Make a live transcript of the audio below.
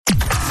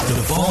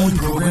The following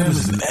program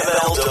is an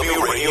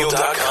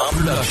MLWRadio.com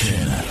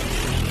production.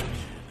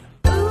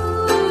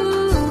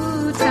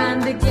 Ooh,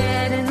 time to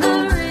get in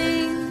the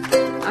ring.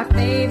 Our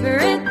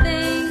favorite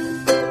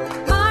thing.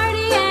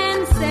 Marty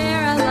and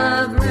Sarah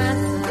love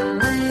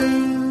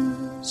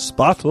wrestling.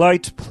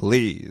 Spotlight,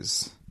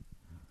 please.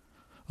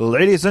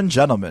 Ladies and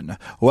gentlemen,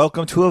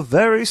 welcome to a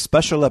very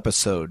special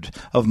episode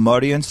of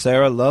Marty and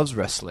Sarah Loves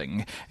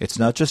Wrestling. It's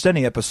not just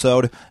any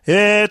episode,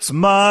 it's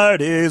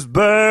Marty's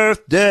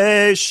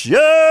birthday show!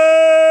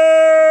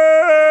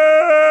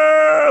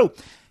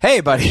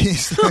 Hey,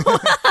 buddies.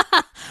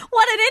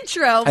 What an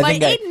intro by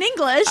Aiden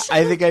English.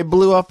 I think I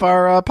blew up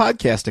our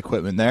podcast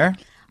equipment there.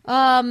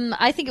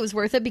 I think it was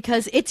worth it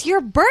because it's your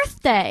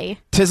birthday.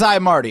 'Tis I,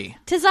 Marty.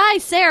 'Tis I,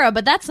 Sarah,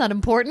 but that's not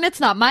important. It's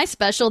not my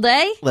special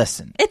day.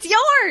 Listen. It's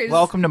yours.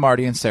 Welcome to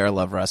Marty and Sarah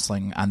Love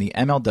Wrestling on the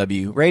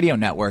MLW Radio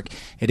Network.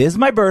 It is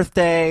my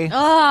birthday.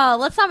 Oh,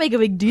 let's not make a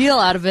big deal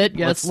out of it.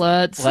 Yes,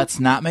 let's. Let's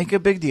not make a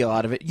big deal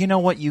out of it. You know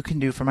what you can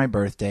do for my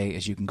birthday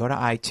is you can go to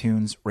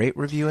iTunes, rate,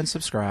 review, and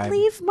subscribe.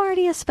 Leave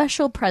Marty a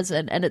special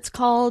present, and it's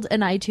called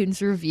an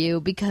iTunes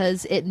review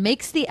because it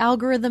makes the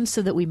algorithm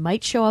so that we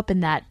might show up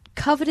in that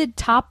coveted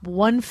top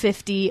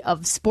 150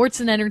 of sports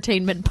and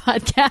entertainment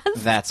podcasts.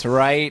 That's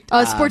right.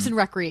 Sports and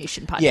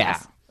recreation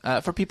podcasts.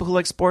 Yeah. For people who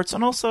like sports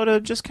and also to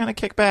just kind of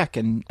kick back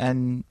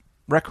and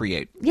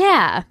recreate.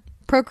 Yeah.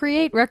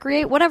 Procreate,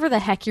 recreate, whatever the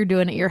heck you're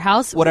doing at your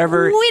house.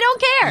 Whatever we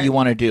don't care. You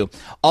want to do.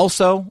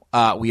 Also,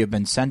 I've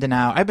been sending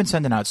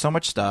out so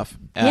much stuff.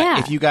 Yeah.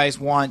 If you guys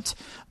want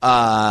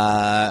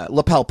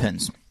lapel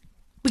pins.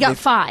 We got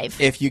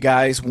 5. If you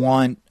guys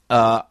want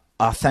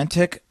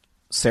authentic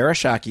Sarah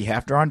Shockey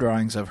half-drawn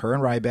drawings of her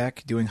and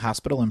Ryback doing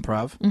hospital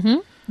improv. Mm-hmm.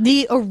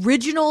 The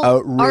original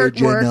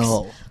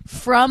artworks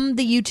from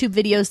the YouTube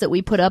videos that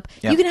we put up.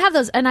 Yep. You can have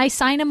those, and I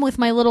sign them with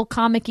my little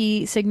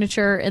comic-y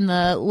signature in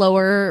the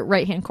lower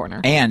right-hand corner.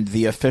 And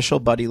the official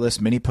Buddy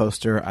List mini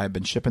poster, I've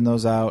been shipping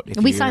those out.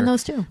 And we sign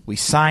those, too. We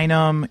sign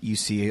them. You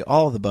see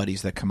all the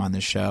buddies that come on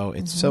this show.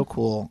 It's so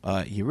cool.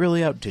 You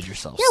really outdid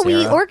yourself, Yeah, Sarah.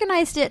 we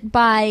organized it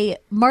by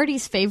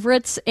Marty's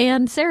favorites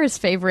and Sarah's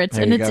favorites,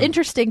 and it's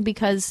interesting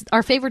because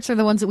our favorites are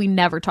the ones that we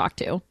never talk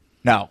to.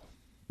 No.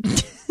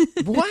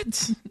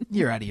 What?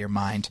 You're out of your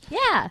mind.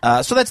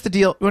 Yeah. So that's the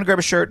deal. You want to grab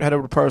a shirt, head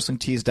over to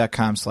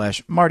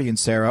ProWrestlingTees.com/Marty and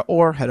Sarah,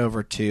 or head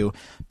over to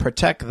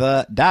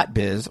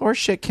protectthe.biz or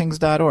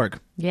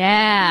shitkings.org.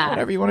 Yeah.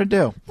 Whatever you want to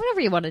do.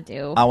 Whatever you want to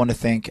do. I want to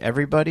thank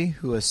everybody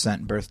who has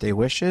sent birthday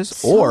wishes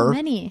So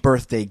many.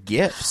 birthday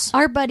gifts.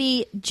 Our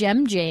buddy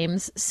Jem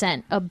James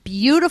sent a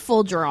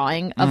beautiful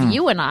drawing of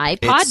you and I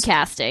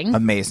podcasting.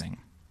 Amazing.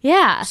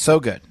 Yeah. So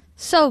good.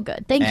 So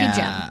good. Thank you,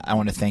 Jem. I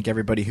want to thank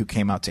everybody who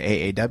came out to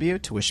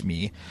AAW to wish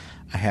me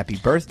a happy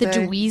birthday.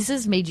 The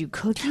Dweezes made you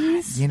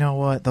cookies. You know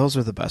what? Those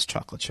are the best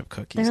chocolate chip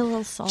cookies. They're a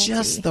little salty.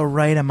 Just the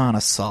right amount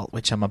of salt,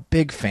 which I'm a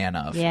big fan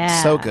of.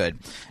 Yeah. So good.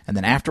 And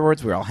then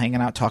afterwards, we were all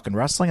hanging out talking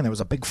wrestling, and there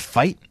was a big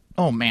fight.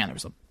 Oh, man, there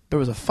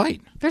was a fight.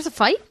 There's a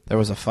fight? There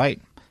was a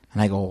fight.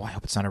 And I go, oh, I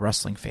hope it's not a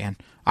wrestling fan.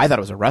 I thought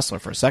it was a wrestler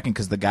for a second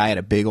because the guy had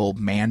a big old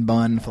man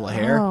bun full of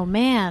hair. Oh,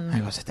 man. I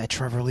go, is that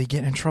Trevor Lee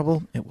getting in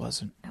trouble? It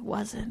wasn't. It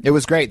wasn't. It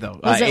was great, though.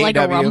 Was it like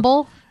a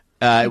Rumble?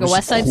 It was a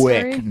West Side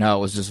quick. Story? No, it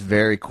was just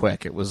very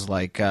quick. It was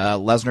like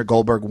Lesnar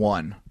Goldberg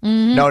 1.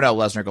 Mm-hmm. No,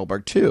 Lesnar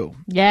Goldberg 2.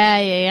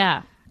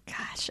 Yeah.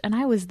 Gosh, and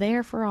I was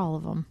there for all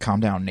of them. Calm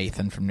down,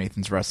 Nathan from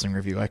Nathan's Wrestling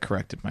Review. I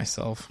corrected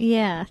myself.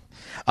 Yeah.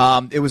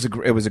 It was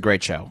a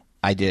great show.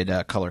 I did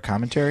color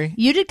commentary.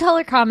 You did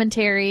color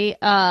commentary.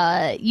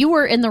 You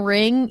were in the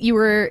ring. You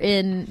were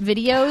in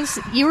videos.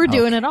 You were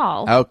doing it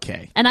all.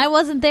 Okay. And I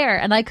wasn't there,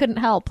 and I couldn't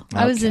help.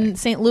 I was in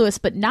St. Louis,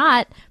 but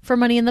not for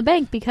Money in the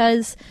Bank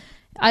because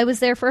I was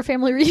there for a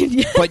family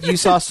reunion. But you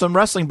saw some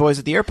wrestling boys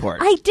at the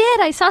airport. I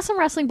did. I saw some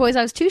wrestling boys.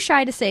 I was too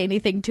shy to say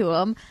anything to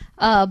them.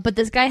 But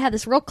this guy had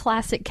this real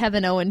classic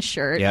Kevin Owens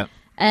shirt. Yep.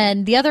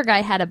 And the other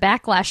guy had a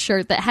Backlash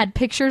shirt that had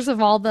pictures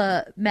of all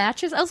the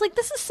matches. I was like,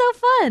 this is so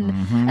fun.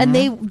 Mm-hmm. And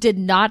they did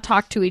not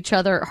talk to each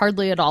other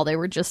hardly at all. They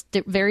were just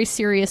very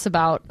serious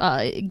about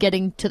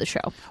getting to the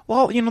show.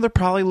 Well, they're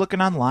probably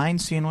looking online,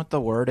 seeing what the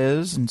word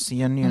is, and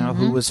seeing,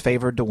 who was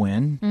favored to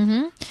win.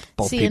 Mm-hmm.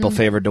 Both people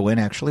favored to win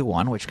actually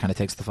won, which kind of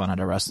takes the fun out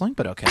of wrestling,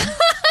 but okay.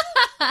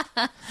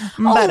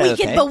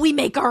 But we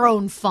make our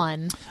own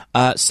fun.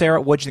 Sarah,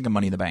 what'd you think of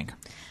Money in the Bank?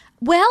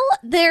 Well,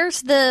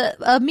 there's the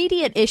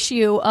immediate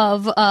issue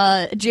of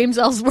James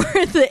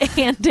Ellsworth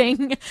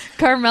handing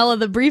Carmella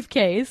the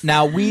briefcase.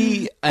 Now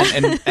we,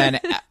 and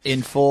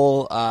in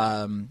full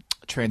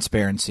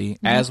transparency,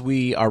 as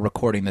we are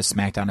recording this,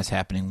 SmackDown is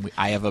happening.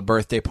 I have a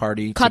birthday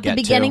party Caught to get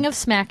the beginning to. of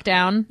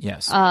SmackDown.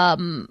 Yes.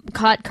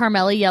 Caught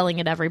Carmella yelling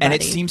at everybody. And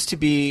it seems to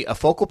be a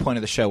focal point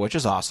of the show, which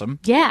is awesome.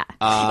 Yeah.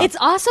 It's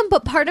awesome,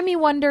 but part of me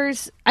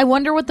wonders, I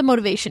wonder what the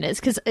motivation is,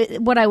 because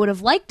what I would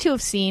have liked to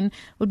have seen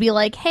would be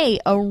like, hey,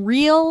 a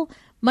real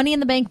Money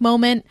in the Bank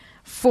moment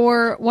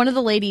for one of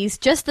the ladies,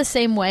 just the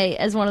same way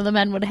as one of the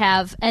men would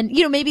have. And,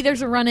 maybe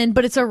there's a run-in,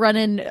 but it's a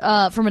run-in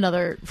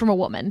from a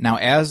woman. Now,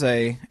 as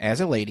a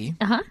lady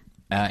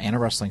and a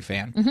wrestling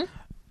fan,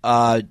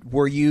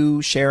 Were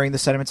you sharing the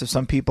sentiments of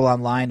some people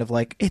online of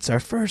like, it's our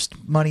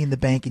first Money in the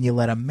Bank and you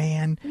let a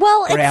man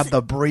grab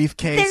the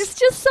briefcase? There's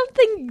just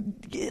something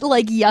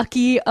like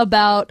yucky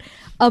about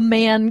a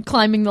man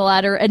climbing the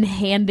ladder and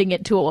handing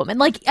it to a woman.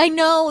 Like, I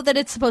know that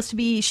it's supposed to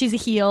be she's a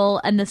heel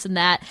and this and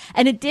that,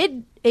 and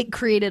it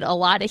created a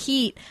lot of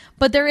heat,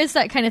 but there is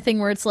that kind of thing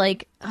where it's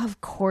like,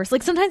 of course.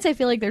 Like, sometimes I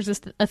feel like there's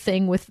just a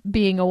thing with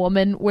being a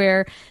woman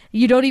where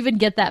you don't even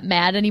get that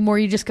mad anymore.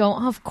 You just go,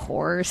 of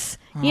course.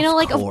 You know,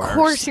 like, of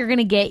course you're going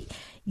to get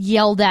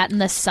yelled at in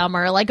the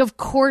summer. Like, of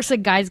course a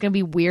guy's going to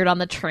be weird on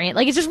the train.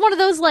 Like, it's just one of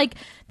those, like,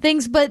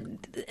 things, but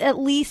at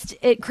least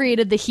it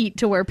created the heat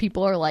to where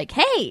people are like,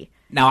 hey,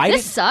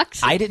 this sucked.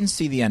 I didn't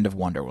see the end of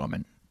Wonder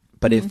Woman,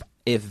 but if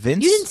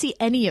Vince... You didn't see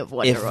any of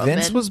Wonder Woman. If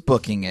Vince was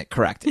booking it,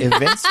 correct. If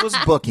Vince was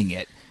booking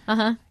it,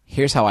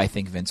 here's how I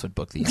think Vince would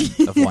book the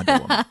end of Wonder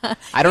Woman.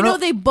 I don't know.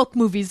 They book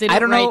movies, they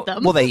don't write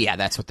them. Well,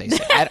 that's what they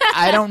say.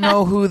 I don't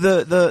know who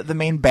the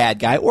main bad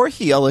guy or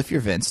heel, if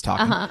you're Vince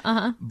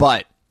talking.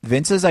 But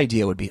Vince's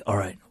idea would be, all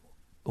right,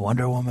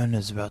 Wonder Woman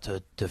is about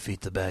to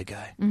defeat the bad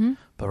guy.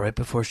 But right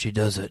before she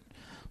does it,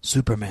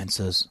 Superman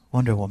says,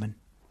 Wonder Woman,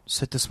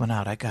 sit this one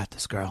out. I got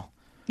this, girl.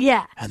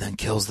 Yeah. And then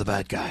kills the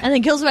bad guy. And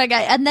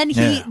then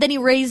he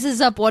raises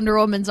up Wonder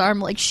Woman's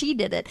arm like she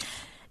did it.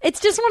 It's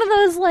just one of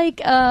those,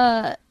 like,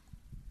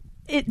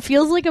 it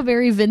feels like a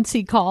very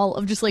Vincey call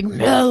of just like,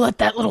 no, let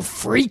that little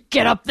freak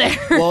get up there.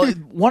 Well,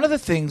 one of the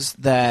things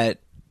that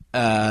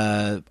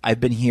I've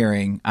been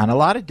hearing on a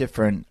lot of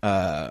different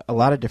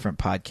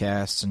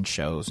podcasts and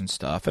shows and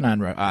stuff, and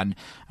on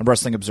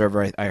Wrestling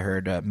Observer, I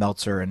heard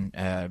Meltzer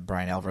and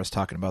Brian Alvarez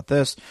talking about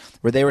this,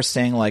 where they were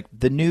saying like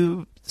the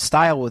new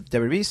style with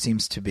WWE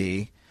seems to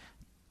be,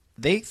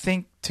 they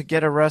think to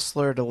get a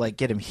wrestler to like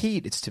get him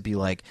heat, it's to be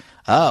like,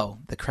 oh,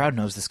 the crowd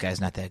knows this guy's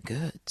not that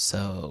good,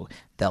 so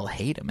they'll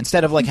hate him.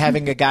 Instead of like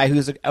having a guy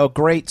who's a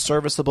great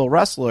serviceable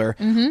wrestler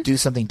do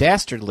something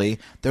dastardly,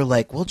 they're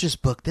like, we'll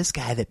just book this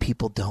guy that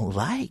people don't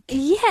like.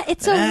 Yeah,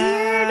 it's a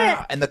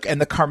weird. And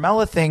the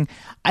Carmella thing,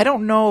 I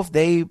don't know.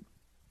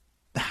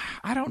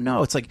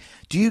 It's like,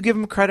 do you give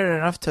them credit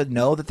enough to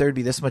know that there'd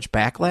be this much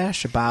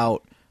backlash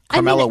about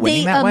Carmella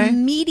winning that way? They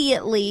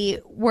immediately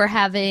were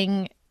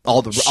having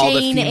all the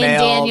Shane female and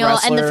Daniel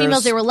wrestlers, and the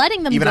females, they were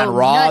letting them even go on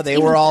Raw. Nuts. They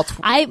were all.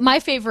 My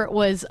favorite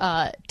was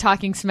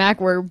Talking Smack,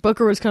 where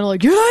Booker was kind of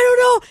like, yeah, I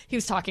don't know. He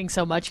was talking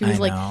so much. He was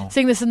like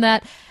saying this and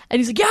that, and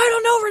he's like, yeah, I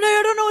don't know, Renee.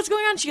 I don't know what's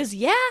going on. She goes,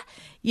 yeah,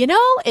 you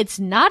know, it's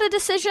not a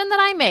decision that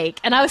I make.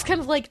 And I was kind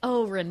of like,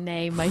 oh,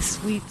 Renee, my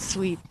sweet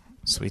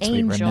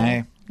angel.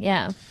 Renee.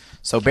 Yeah.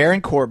 So Baron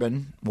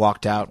Corbin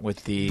walked out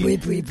with the...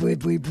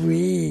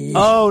 Breathe.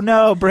 Oh,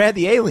 no, Brad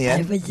the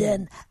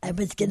Alien. I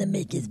was going to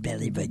make his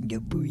belly button go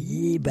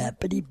breathe.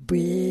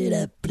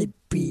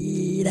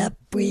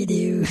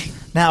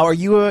 Now, are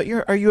you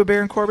a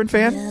Baron Corbin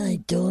fan? Yeah, I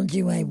told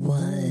you I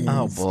was.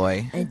 Oh,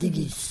 boy. I think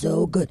he's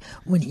so good.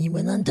 When he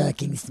went on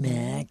Talking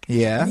Smack...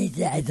 Yeah? And he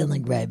said, I sound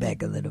like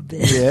Ryback a little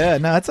bit. Yeah,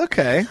 no, it's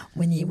okay.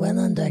 When he went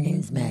on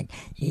Talking Smack,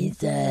 he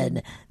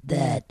said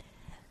that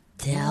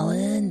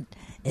talent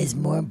is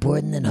more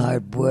important than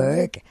hard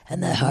work,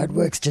 and that hard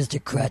work's just a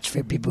crutch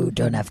for people who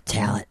don't have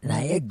talent, and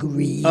I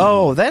agree.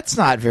 Oh, that's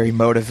not very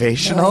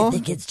motivational. No, I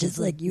think it's just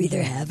like you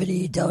either have it or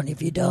you don't.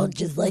 If you don't,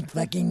 just like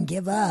fucking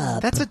give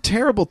up. That's a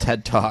terrible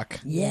TED Talk.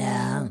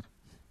 Yeah.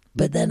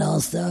 But then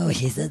also,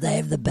 he says, I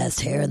have the best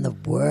hair in the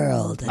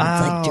world. And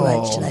it's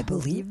like, should I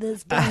believe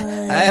this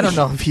guy? I don't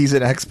know if he's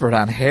an expert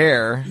on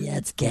hair. Yeah,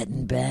 it's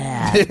getting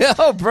bad.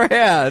 Oh,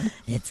 Brad.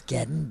 It's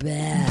getting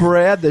bad.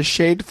 Brad, the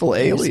shadeful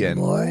alien. There's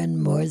more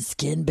and more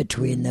skin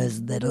between those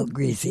little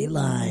greasy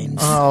lines.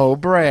 Oh,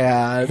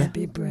 Brad.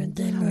 Happy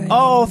birthday, Marty.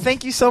 Oh,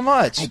 thank you so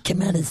much. I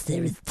come out of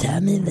Sarah's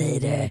tummy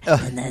later,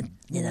 and then,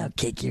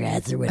 kick your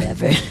ass or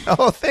whatever.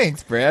 Oh,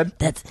 thanks, Brad.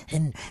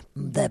 And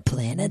the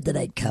planet that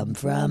I come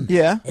from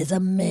is a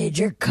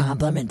major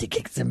compliment to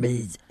kick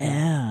somebody's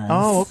ass.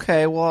 Oh,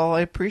 okay. Well,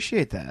 I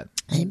appreciate that.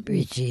 I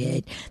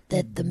appreciate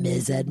that the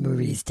Miz had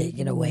Maurice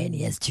taken away and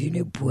he has 2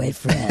 new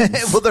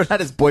boyfriends. Well, they're not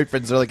his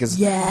boyfriends. They're like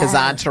his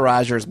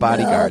entourage or his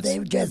bodyguards. No, they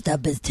were dressed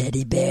up as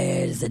teddy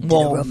bears and did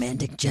a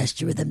romantic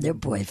gesture with them. They're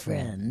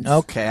boyfriends.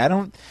 Okay, I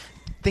don't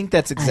think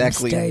that's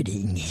exactly... I'm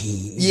starting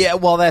heat. Yeah,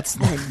 well, that's...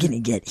 I'm going to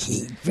get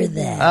heat for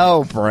that.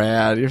 Oh,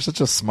 Brad, you're such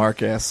a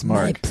smart-ass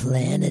My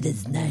planet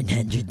is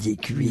 900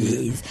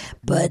 degrees,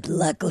 but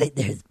luckily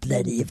there's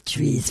plenty of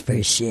trees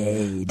for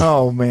shade.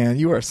 Oh, man,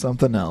 you are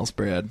something else,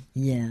 Brad.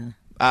 Yeah.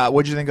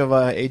 What'd you think of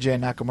AJ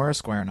Nakamura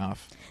squaring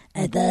off?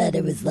 I thought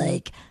it was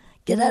like,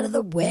 get out of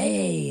the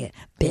way.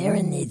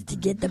 Baron needs to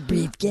get the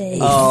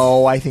briefcase.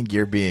 Oh, I think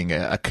you're being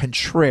a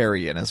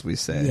contrarian, as we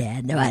say. Yeah,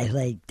 no, I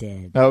liked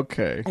it.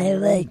 Okay. I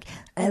like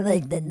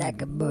that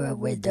Nakamura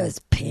wears those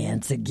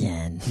pants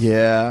again.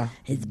 Yeah.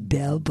 His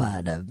bell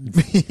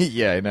bottoms.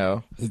 Yeah, I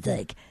know. He's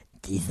like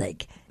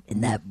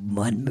in that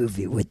one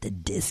movie with the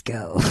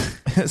disco.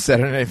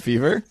 Saturday Night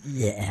Fever?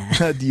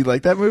 Yeah. Do you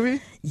like that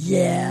movie?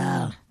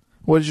 Yeah.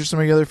 What are some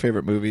of your other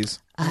favorite movies?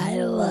 I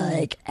like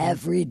like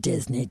every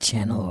Disney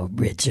Channel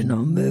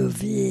original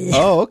movie.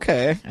 Oh,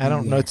 okay. I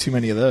don't know too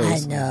many of I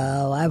those.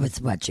 know. I was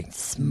watching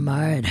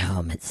Smart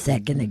Home a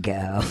second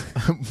ago.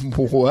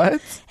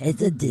 What?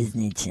 It's a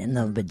Disney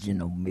Channel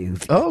original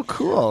movie. Oh,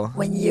 cool.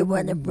 When you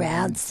run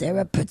around,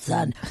 Sarah puts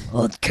on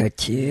old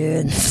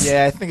cartoons.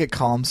 Yeah, I think it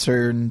calms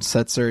her and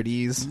sets her at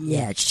ease.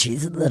 Yeah,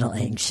 she's a little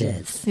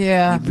anxious.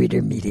 Yeah. You read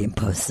her Medium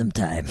post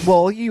sometime.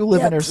 Well, you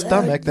live in her Yep,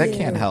 stomach. That yeah.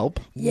 can't help.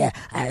 Yeah,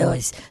 I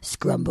always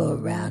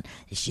scrumble around.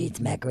 She eats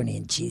macaroni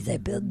and cheese. I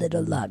build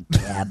little log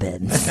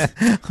cabins.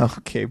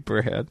 Okay,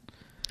 Brad.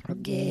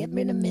 Okay, I'm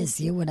gonna miss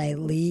you when I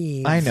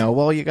leave. I know.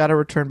 Well, you got to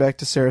return back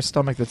to Sarah's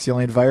stomach. That's the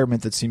only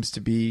environment that seems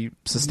to be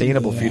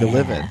sustainable for you to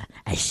live in.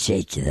 I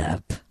shake it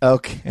up.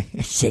 Okay.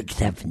 I shake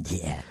it up and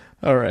yeah.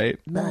 All right.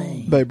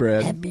 Bye. Bye,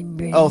 Brad. Happy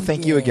birthday. Oh,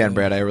 thank you again,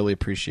 Brad. I really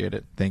appreciate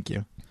it. Thank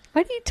you.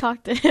 Why do you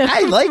talk to him?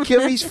 I like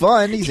him. He's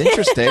fun. He's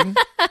interesting.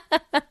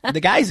 The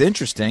guy's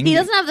interesting. He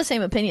doesn't have the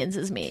same opinions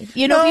as me.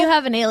 You know, if you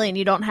have an alien,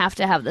 you don't have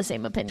to have the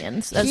same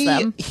opinions as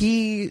them.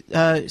 He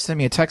sent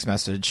me a text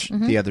message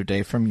the other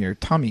day from your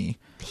tummy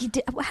He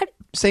did.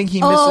 saying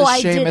he Oh, misses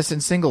I did- Sheamus in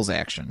singles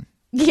action.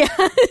 Yeah.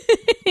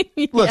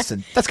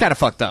 Listen, that's kind of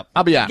fucked up.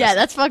 I'll be honest. Yeah,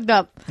 that's fucked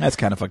up. That's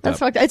kind of fucked That's up.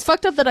 fucked up. It's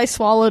fucked up that I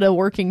swallowed a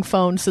working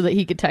phone so that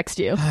he could text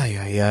you. Ay,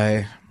 ay,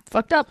 ay.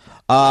 Fucked up.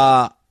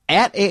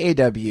 At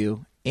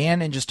AAW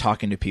and in just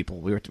talking to people,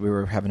 we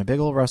were having a big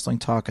old wrestling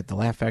talk at the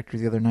Laugh Factory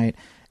the other night.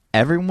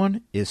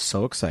 Everyone is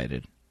so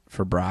excited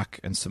for Brock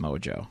and Samoa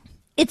Joe.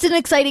 It's an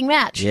exciting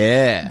match.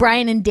 Yeah.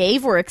 Brian and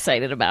Dave were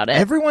excited about it.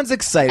 Everyone's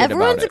excited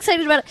Everyone's about it.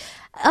 excited about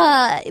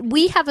it.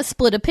 We have a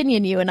split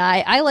opinion, you and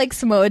I. I like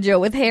Samoa Joe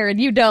with hair, and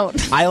you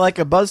don't. I like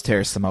a buzzed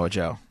hair Samoa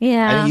Joe.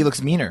 Yeah. I think he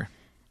looks meaner.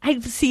 I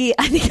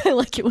think I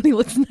like it when he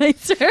looks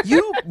nicer.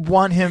 You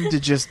want him to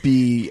just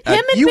be...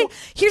 Him and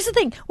here's the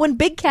thing. When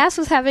Big Cass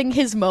was having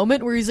his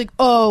moment where he's like,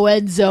 oh,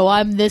 Enzo,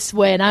 I'm this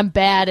way and I'm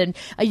bad and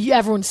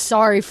everyone's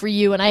sorry for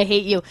you and I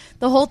hate you.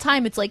 The whole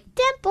time it's like,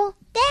 Dimple.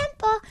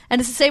 And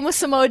it's the same with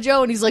Samoa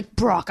Joe and he's like,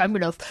 Brock, I'm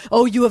going to...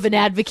 Oh, you have an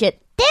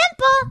advocate.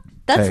 Dimple.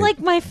 That's Hey. like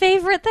my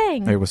favorite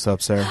thing. Hey, what's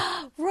up, Sarah?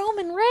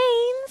 Roman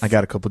Reigns. I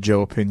got a couple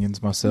Joe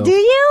opinions myself. Do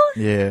you?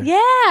 Yeah.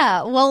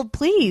 Yeah. Well,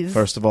 please.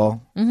 First of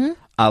all,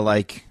 I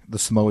like the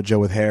Samoa Joe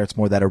with hair. It's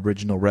more that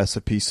original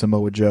recipe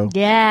Samoa Joe.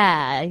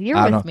 Yeah, you're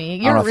I with don't- me.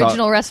 I Your don't know if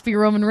original recipe,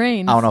 Roman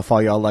Reigns. I don't know if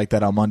all y'all like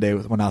that on Monday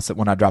when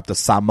I dropped the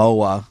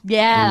Samoa.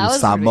 Yeah, that Ooh,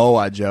 was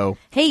Samoa Joe.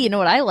 Hey, you know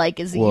what I like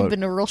is that What? you've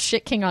been a real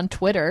shit king on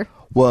Twitter.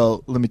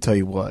 Well, let me tell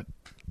you what.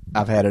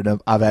 I've had it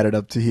up. I've had it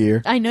up to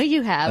here. I know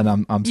you have.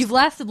 And I'm You've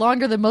lasted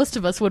longer than most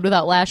of us would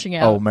without lashing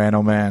out. oh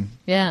man,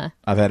 Yeah.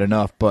 I've had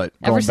enough. But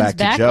Ever going since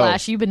back to Joe,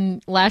 Backlash, you've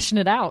been lashing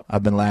it out.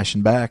 I've been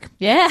lashing back.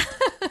 Yeah.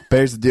 But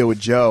here's the deal with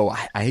Joe.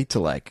 I hate to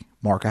like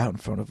mark out in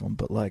front of him,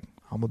 but like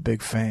I'm a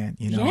big fan.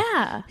 You know.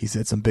 Yeah. He's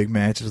had some big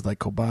matches like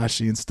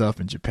Kobashi and stuff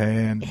in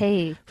Japan.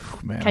 Hey,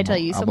 Man, can I tell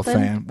you I'm something? a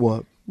fan.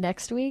 What?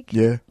 next week,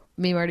 Yeah.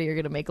 me and Marty are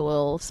going to make a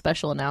little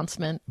special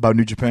announcement. About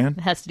New Japan?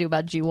 It has to do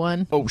about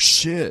G1. Oh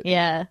shit.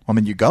 Yeah. I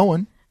mean, you're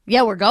going.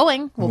 Yeah, we're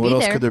going. We'll what be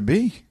else there. could there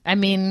be? I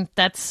mean,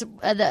 that's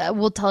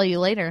we'll tell you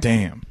later.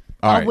 Damn.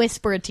 All I'll right.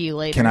 whisper it to you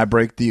later. Can I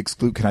break the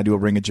exclude? Can I do a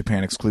Ring of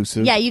Japan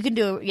exclusive? Yeah, you can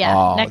do it. Yeah,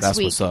 Oh, next that's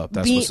week. what's up.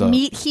 That's what's up.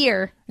 Meet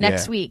here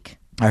next Yeah. week.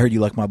 I heard you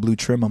like my blue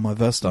trim on my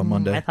vest on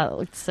Monday. I thought it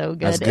looked so good.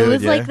 That's It good,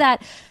 was yeah. like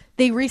that.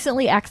 They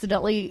recently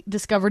accidentally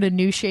discovered a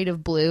new shade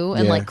of blue,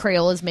 and Yeah. like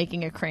Crayola's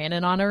making a crayon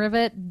in honor of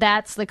it.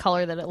 That's the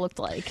color that it looked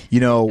like.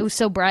 You know, It was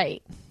so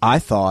bright. I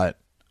thought,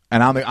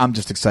 and I'm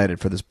just excited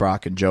for this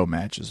Brock and Joe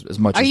match as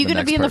much Are as you going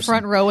to be in the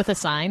front row with a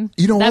sign?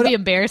 You know That'd what? be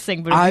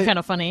embarrassing, but it'd be kind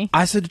of funny.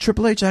 I said to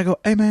Triple H, I go,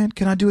 hey man,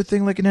 can I do a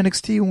thing like in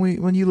NXT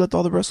when you let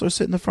all the wrestlers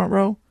sit in the front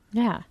row?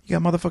 Yeah. You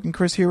got motherfucking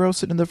Chris Hero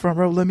sitting in the front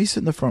row. Let me sit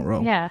in the front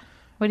row. Yeah.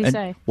 What do you And,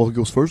 say? well, he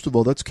goes, first of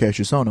all, that's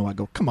Cassius Ohno. I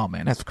go, come on,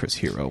 man, that's Chris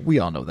Hero. We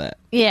all know that.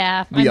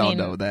 Yeah. We I all mean,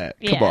 know that.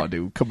 yeah. Come on,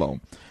 dude. Come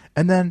on.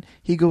 And then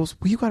he goes,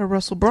 well, you got to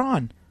wrestle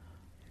Braun.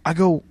 I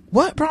go,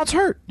 what? Braun's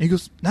hurt. He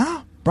goes,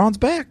 nah, Braun's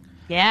back.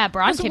 Yeah,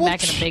 Braun I said, came well,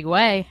 back in a big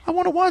way. I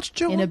want to watch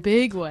Joe. In a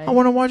big way. I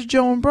want to watch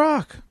Joe and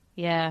Brock.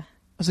 Yeah.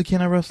 I said,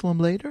 can I wrestle him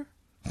later?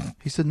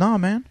 He said, nah,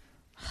 man.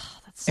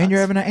 That And you're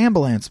sucks. having an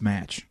ambulance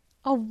match.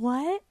 A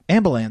what?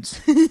 Ambulance.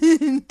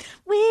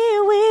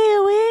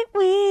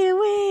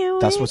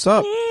 That's what's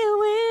up.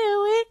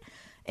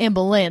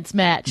 Ambulance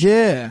match.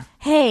 Yeah.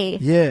 Hey.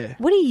 Yeah.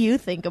 What do you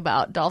think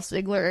about Dolph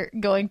Ziggler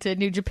going to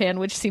New Japan,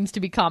 which seems to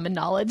be common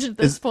knowledge at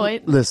this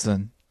point?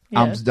 Listen,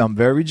 Yeah. I'm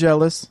very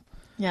jealous.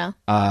 Yeah.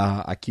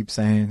 I keep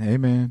saying, hey,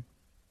 man,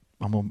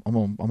 I'm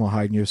gonna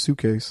hide in your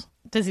suitcase.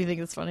 Does he think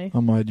it's funny?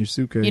 I'm gonna hide in your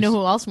suitcase. You know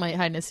who else might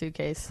hide in a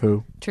suitcase?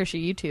 Who?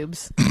 Trisha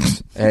YouTube's.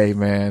 Hey,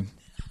 man.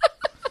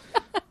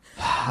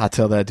 I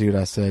tell that dude,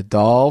 I said,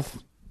 Dolph,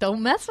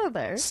 Don't mess with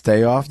her.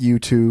 stay off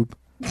YouTube.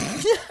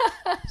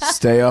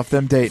 Stay off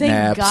them date Thank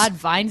naps. God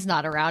Vine's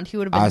not around. He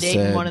would have been I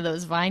dating said- one of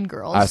those Vine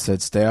girls. I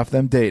said, stay off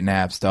them date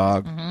naps,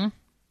 dog. Mm-hmm.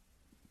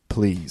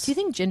 Please. Do you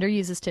think Jinder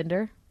uses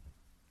Tinder?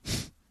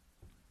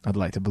 I'd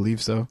like to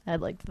believe so.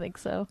 I'd like to think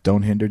so.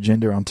 Don't hinder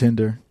gender on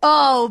Tinder.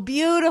 Oh,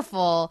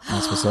 beautiful.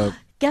 That's what's up.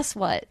 Guess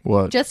what?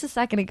 What? Just a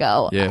second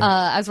ago,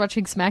 I was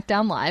watching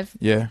SmackDown Live.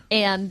 Yeah.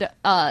 And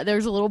there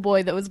was a little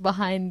boy that was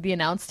behind the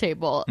announce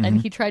table, and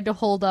he tried to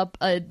hold up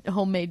a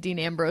homemade Dean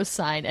Ambrose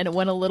sign, and it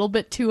went a little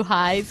bit too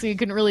high, so you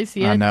couldn't really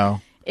see it. I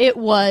know. It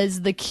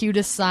was the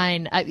cutest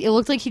sign. It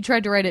looked like he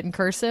tried to write it in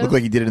cursive. Looked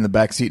like he did it in the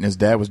back seat, and his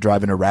dad was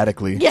driving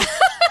erratically. Yeah,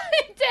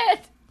 it did.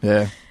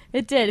 Yeah.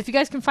 It did. If you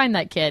guys can find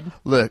that kid.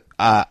 Look,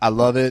 I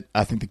love it.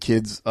 I think the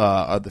kids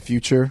are the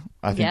future.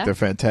 I think they're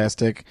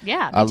fantastic.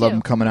 Yeah, me I love too.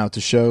 them coming out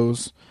to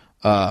shows.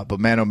 But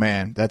man, oh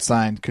man, that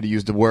sign could have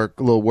used a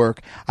little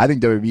work. I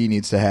think WWE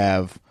needs to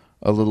have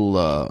a little,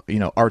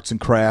 arts and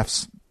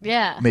crafts.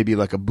 Yeah. Maybe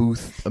like a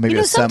booth, maybe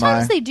a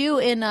sometimes semi. they do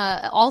in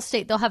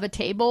Allstate. They'll have a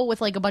table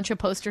with like a bunch of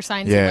poster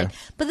signs. Yeah. And,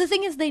 but the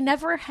thing is, they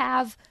never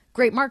have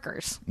great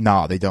markers.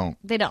 No, they don't.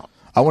 They don't.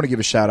 I want to give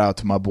a shout out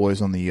to my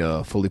boys on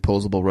the Fully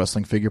Posable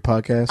Wrestling Figure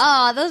podcast.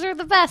 Oh, those are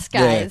the best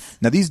guys. Yeah.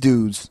 Now these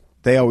dudes,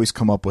 they always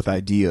come up with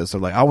ideas.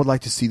 They're like, I would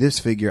like to see this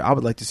figure. I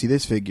would like to see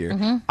this figure.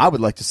 Mm-hmm. I would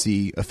like to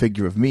see a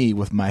figure of me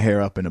with my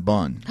hair up in a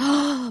bun.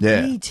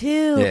 Yeah. Me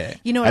too. Yeah.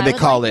 You know what and I they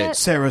would call like it that?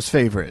 Sarah's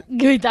favorite.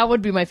 That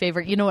would be my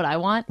favorite. You know what I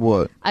want?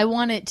 What? I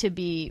want it to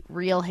be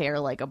real hair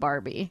like a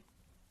Barbie.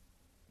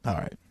 All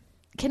right.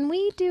 Can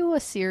we do a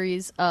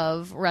series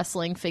of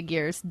wrestling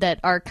figures that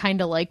are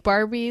kind of like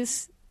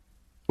Barbies?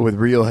 With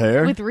real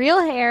hair? With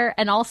real hair,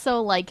 and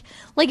also like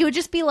it would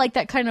just be like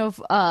that kind of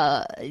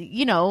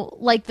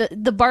like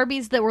the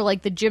Barbies that were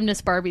like the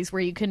gymnast Barbies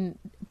where you can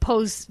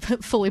pose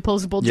fully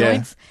posable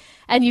joints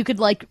and you could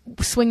like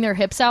swing their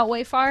hips out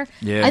way far.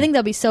 Yeah. I think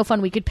that'd be so fun.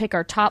 We could pick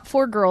our top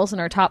 4 girls and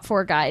our top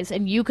 4 guys,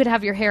 and you could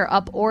have your hair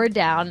up or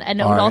down,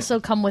 and it would also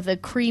come with a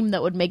cream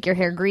that would make your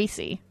hair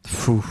greasy.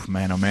 Phew,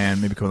 man, oh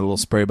man. Maybe come with a little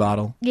spray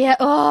bottle. Yeah.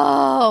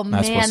 Oh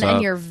That's man, what's and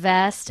up. your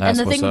vest. That's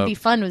and the what's thing would up. be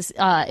fun was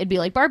it'd be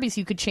like Barbies.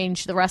 You could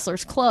change the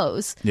wrestlers'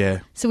 clothes. Yeah.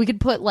 So we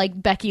could put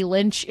like Becky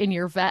Lynch in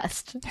your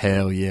vest.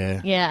 Hell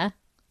yeah. Yeah.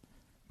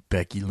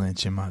 Becky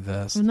Lynch in my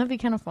vest. Wouldn't that be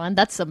kind of fun?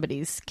 That's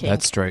somebody's kink.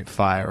 That's straight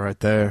fire right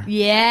there.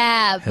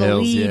 Yeah. Hells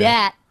Believe yeah.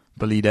 that.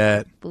 Believe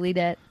that. Believe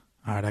that.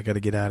 All right, I got to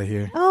get out of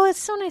here. Oh, it's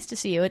so nice to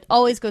see you. It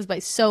always goes by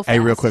so fast. Hey,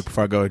 real quick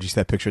before I go, did you see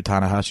that picture of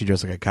Tanahashi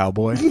dressed like a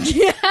cowboy?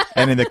 Yeah.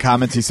 And in the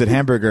comments, he said,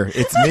 "Hamburger,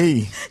 it's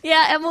me."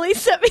 Yeah, Emily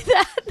sent me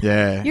that.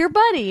 Yeah. Your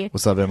buddy.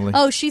 What's up, Emily?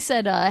 Oh, she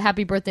said,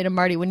 happy birthday to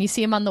Marty. When you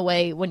see him on the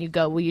way, when you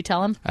go, will you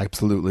tell him?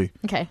 Absolutely.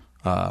 Okay.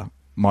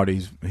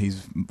 Marty's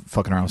he's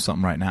fucking around with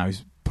something right now.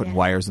 He's putting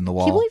wires in the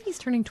wall. Can you believe he's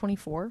turning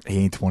 24? He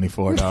ain't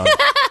 24, dog.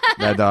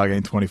 That dog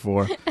ain't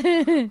 24.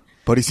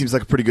 But he seems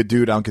like a pretty good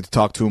dude. I don't get to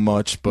talk to him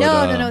much. But,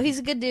 No. He's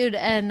a good dude,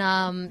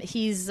 and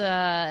he's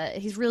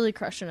really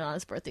crushing it on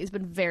his birthday. He's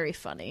been very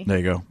funny. There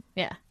you go.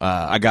 Yeah.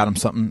 I got him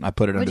something. I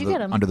put it What'd you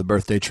get him? under the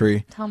birthday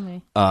tree. Tell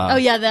me.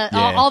 Yeah.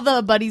 All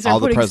the buddies are All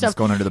the putting presents stuff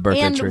going under the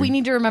birthday and tree. we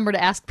need to remember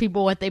to ask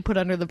people what they put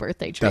under the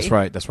birthday tree. That's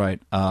right. That's right.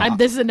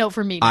 This is a note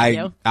for me.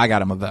 To I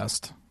got him a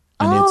vest.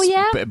 Oh, it's,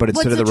 yeah? But instead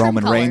What's of the the trim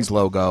Roman color? Reigns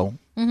logo,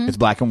 it's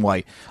black and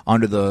white.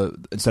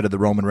 Instead of the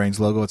Roman Reigns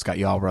logo, it's got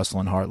Y'all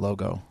Wrestling Heart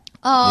logo.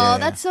 Oh, Yeah.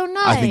 that's so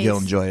nice. I think he'll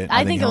enjoy it.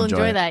 I think he'll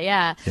enjoy it. that.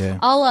 Yeah. Yeah.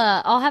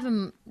 I'll have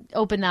him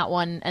open that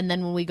one, and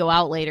then when we go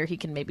out later, he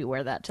can maybe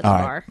wear that to the All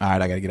bar. right. All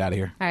right, I got to get out of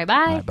here. All right, bye.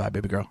 All right, bye,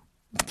 baby girl.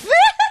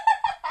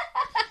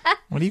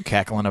 What are you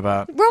cackling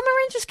about? Roman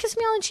Reigns just kissed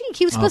me on the cheek.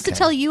 He was supposed to Okay.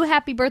 tell you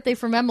happy birthday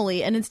from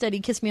Emily, and instead he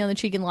kissed me on the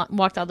cheek and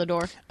walked out the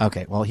door.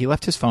 Okay, well, he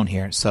left his phone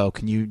here, so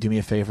can you do me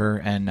a favor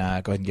and go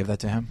ahead and give that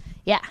to him?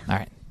 Yeah. All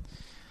right.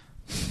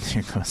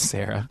 Here goes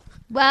Sarah.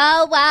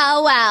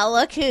 Well,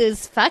 look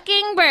whose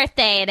fucking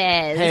birthday it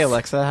is. Hey,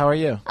 Alexa, how are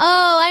you?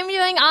 Oh, I'm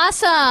doing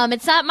awesome.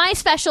 It's not my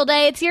special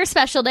day. It's your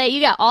special day.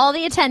 You got all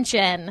the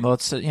attention. Well,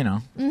 it's, it's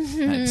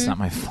not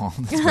my fault.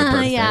 It's my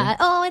birthday. Yeah.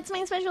 Oh, it's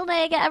my special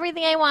day. I get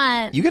everything I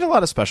want. You get a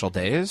lot of special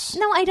days.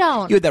 No, I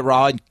don't. You had that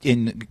Raw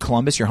in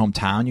Columbus, your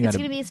hometown. It's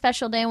going to be a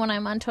special day when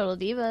I'm on Total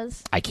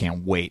Divas. I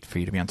can't wait for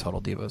you to be on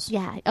Total Divas.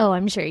 Yeah. Oh,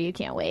 I'm sure you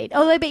can't wait.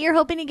 Oh, I bet you're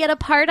hoping to get a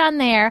part on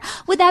there.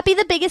 Would that be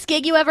the biggest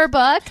gig you ever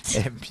booked?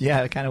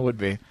 Yeah, it kind of would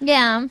be.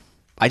 Yeah.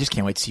 I just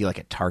can't wait to see you like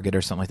at Target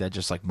or something like that,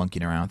 just like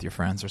monkeying around with your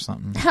friends or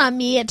something.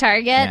 Me at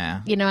Target?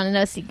 Yeah. You don't want to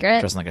know a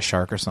secret? Dressing like a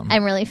shark or something.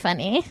 I'm really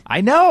funny.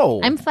 I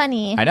know. I'm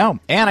funny. I know.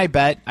 And I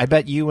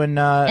bet you and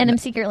And I'm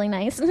secretly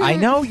nice. I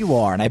know you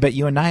are, and I bet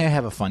you and Naya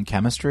have a fun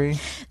chemistry.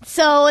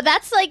 So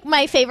that's like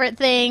my favorite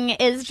thing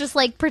is just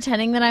like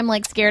pretending that I'm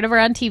like scared of her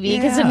on TV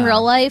because in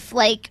real life,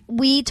 like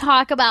we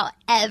talk about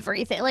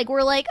everything. Like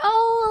we're like,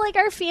 oh, like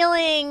our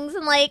feelings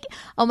and like,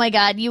 oh my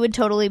God, you would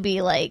totally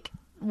be like,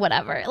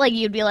 whatever. Like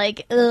you'd be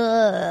like,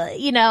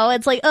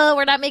 it's like, oh,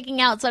 we're not making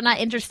out, so I'm not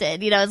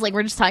interested. It's like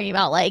we're just talking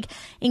about like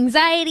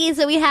anxieties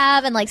that we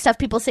have and like stuff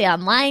people say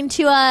online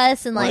to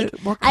us and like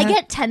I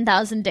get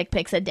 10,000 dick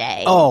pics a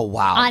day. Oh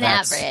wow. On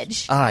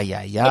average.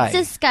 Yeah. It's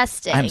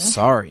disgusting. I'm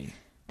sorry.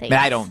 Thanks.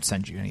 I don't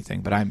send you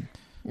anything, but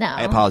No.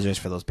 I apologize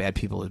for those bad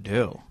people who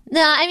do.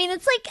 No, I mean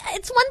it's like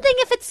it's one thing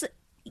if it's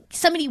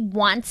somebody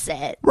wants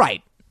it.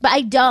 Right. But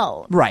I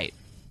don't. Right.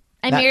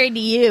 I'm married to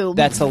you.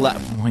 That's a well,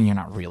 you're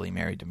not really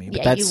married to me, but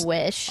yeah, that's you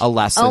wish. a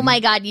lesson. Oh my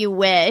God, you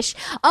wish.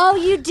 Oh,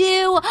 you do.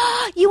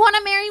 You want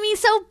to marry me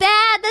so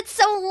bad. that's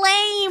so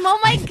lame. Oh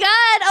my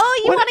god.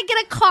 Oh, you want to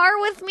get a car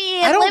with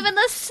me and live in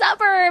the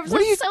suburbs.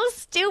 That's so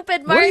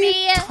stupid, Marty. What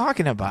are you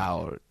talking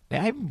about?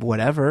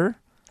 Whatever.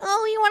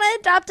 Oh, you want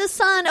to adopt a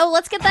son? Oh,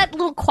 let's get that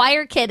little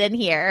choir kid in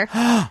here.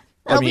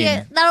 That'll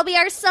be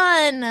our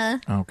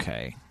son.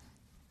 Okay.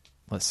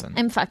 Listen.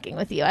 I'm fucking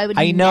with you. I would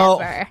know.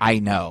 never. I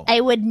know. I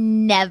would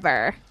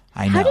never.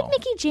 I know. How did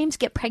Mickie James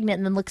get pregnant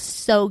and then look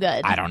so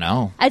good? I don't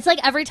know. It's like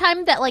every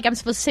time that like I'm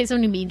supposed to say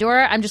something mean to her,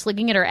 I'm just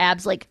looking at her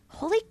abs like,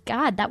 holy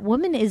God, that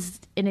woman is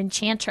an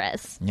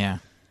enchantress. Yeah.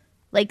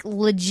 Like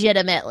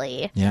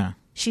legitimately. Yeah.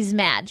 She's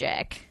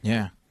magic.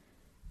 Yeah.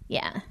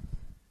 Yeah.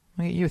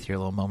 Look at you with your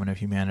little moment of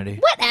humanity.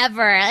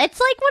 Whatever. It's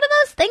like one of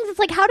those things. It's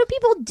like, how do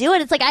people do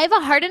it? It's like I have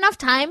a hard enough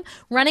time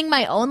running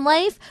my own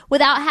life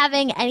without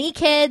having any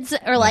kids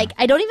or like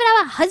I don't even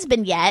have a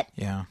husband yet.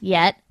 Yeah.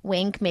 Yet.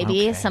 Wink.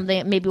 Maybe Okay.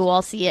 something. Maybe we'll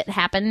all see it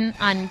happen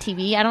on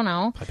TV. I don't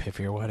know. I pay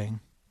for your wedding.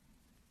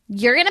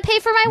 You're going to pay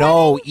for my wedding?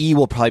 No, E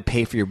will probably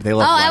pay for your. They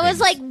love weddings. I was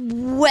like,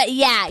 what?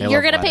 Yeah, They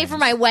you're love going to pay for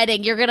my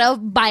wedding. You're going to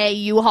buy a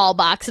U-Haul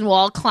box and we'll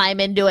all climb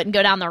into it and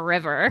go down the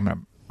river.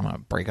 I'm gonna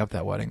break up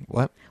that wedding.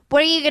 What?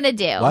 What are you going to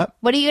do? What?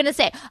 What are you going to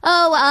say?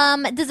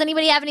 Oh, does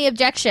anybody have any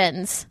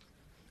objections?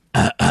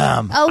 Who's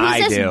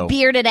I this do.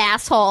 bearded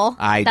asshole?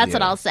 That's do.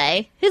 what I'll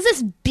say. Who's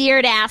this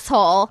beard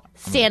asshole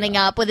standing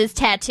up with his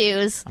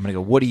tattoos? I'm gonna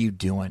go. What are you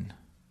doing?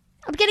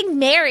 I'm getting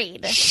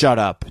married. Shut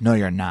up. No,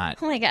 you're not.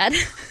 Oh my God.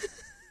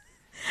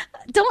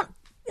 Don't.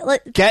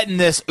 Get in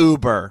this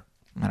Uber.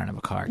 I don't have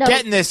a car. No.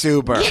 Get in this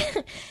Uber.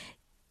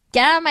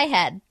 Get out of my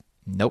head.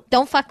 Nope.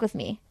 Don't fuck with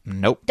me.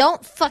 Nope.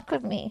 Don't fuck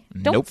with me.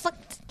 Don't Nope.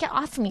 get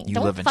off me. You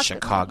Don't live in fuck with me.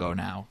 Chicago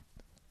now.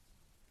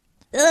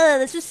 Ugh,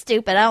 this is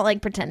stupid. I don't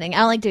like pretending. I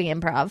don't like doing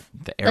improv.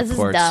 The This is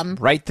airport's dumb.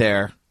 right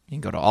there. You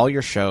can go to all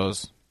your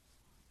shows.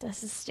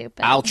 This is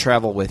stupid. I'll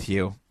travel with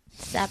you.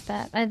 Stop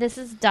it. This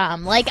is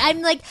dumb. Like,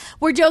 I'm like,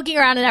 we're joking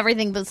around and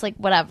everything, but it's like,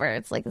 whatever.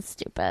 It's like, it's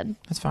stupid.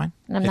 That's fine.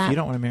 I'm if not- you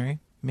don't want to marry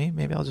me,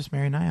 maybe I'll just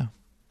marry Naya.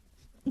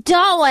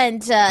 Don't.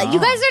 You guys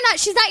are not,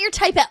 she's not your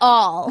type at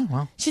all.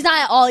 well. She's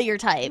not at all your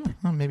type.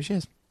 Well, maybe she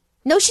is.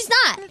 No, she's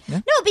not. Yeah.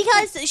 No,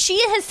 because she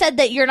has said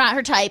that you're not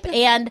her type,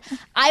 and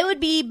I would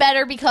be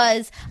better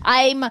because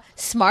I'm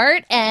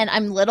smart and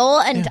I'm little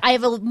and I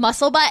have a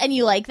muscle butt, and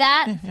you like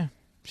that. Yeah.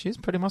 She's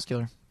pretty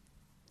muscular.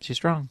 She's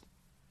strong.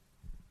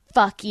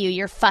 Fuck you.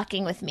 You're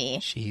fucking with me.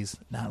 She's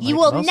not. You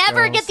like will most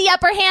never girls. get the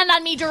upper hand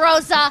on me,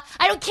 DeRosa.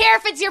 I don't care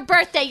if it's your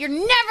birthday. You're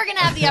never going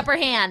to have the upper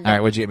hand. All right,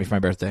 what'd you get me for my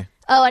birthday?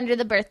 Oh, under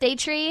the birthday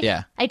tree?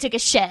 Yeah. I took a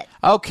shit.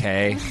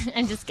 Okay.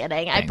 I'm just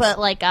kidding. Thanks. I put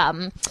like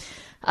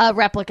a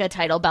replica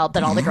title belt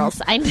that all the girls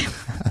signed.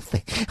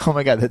 Oh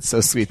my God, that's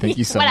so sweet. Thank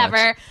you so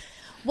much.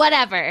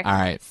 Whatever. All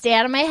right. Stay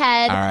out of my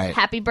head. All right.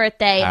 Happy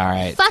birthday. All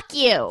right. Fuck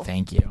you.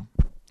 Thank you.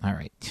 All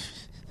right.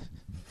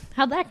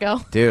 How'd that go?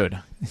 Dude,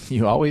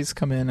 you always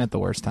come in at the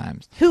worst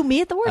times. Who,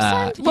 me at the worst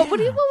time? yeah. What was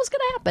going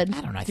to happen?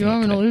 I don't know. I You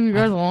want me to leave you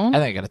guys alone? I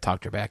think I got to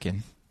talk her back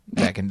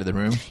into the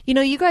room. You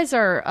know, you guys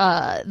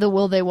are the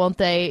will they, won't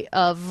they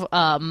of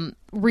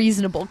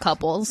reasonable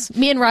couples.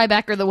 Me and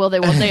Ryback are the will they,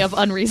 won't they of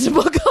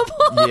unreasonable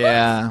couples.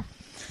 Yeah.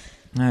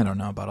 I don't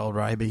know about old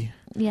Ryby.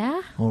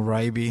 Yeah? Old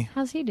Ryby.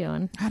 How's he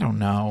doing? I don't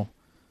know.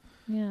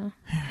 Yeah.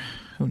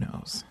 Who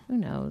knows? Who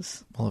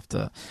knows? We'll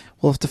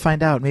have to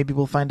find out. Maybe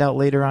we'll find out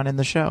later on in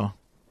the show.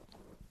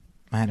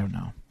 I don't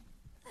know.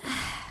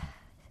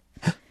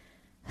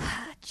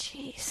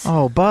 Jeez.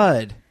 Oh,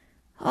 Bud.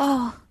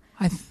 Oh,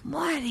 I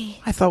Marty.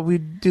 thought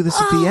we'd do this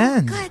at the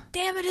end. God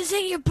damn it, is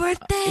it your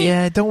birthday?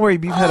 Yeah, don't worry.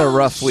 You've had a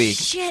rough week.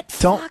 Shit,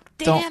 Don't. fuck,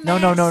 No.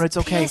 damn It's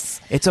okay. piss,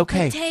 It's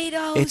okay.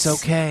 potatoes. It's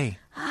okay.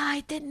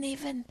 I didn't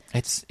even.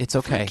 It's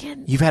okay.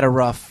 Frickin- You've had a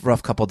rough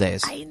couple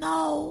days. I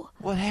know.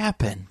 What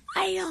happened?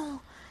 I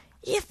know.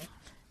 If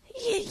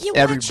you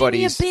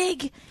Everybody's-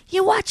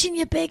 you're watching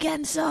your big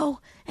Enzo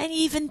and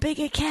even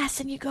bigger Cass,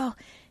 and you go,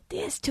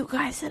 "There's two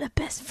guys that are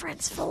best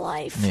friends for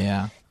life."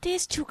 Yeah.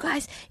 There's two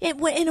guys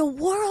in a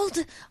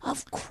world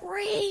of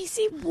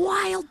crazy,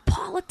 wild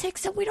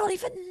politics, and we don't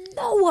even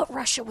know what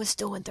Russia was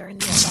doing during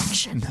the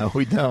election. No,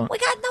 we don't. We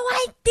got no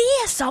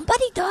idea.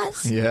 Somebody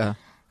does. Yeah.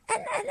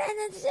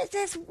 And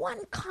there's one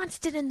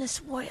constant in this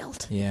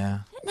world. Yeah.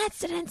 And that's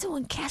that Enzo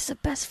and Cass are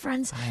best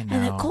friends. I And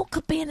that know. Colt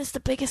Cabana's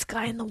the biggest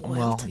guy in the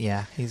world. Well,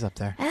 yeah, he's up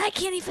there. And I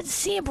can't even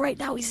see him right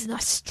now. He's in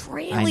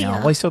Australia. I know.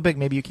 Well, he's so big,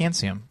 maybe you can't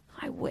see him.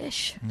 I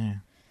wish. Yeah.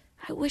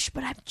 I wish,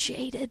 but I'm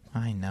jaded.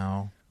 I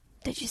know.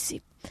 Did you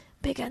see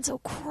Big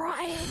Enzo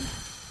crying?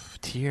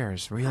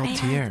 Tears, real I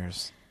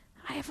tears.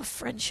 I have a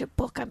friendship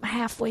book. I'm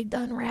halfway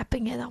done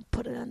wrapping it. I'll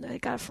put it under. I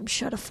got it from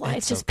Shutterfly. It's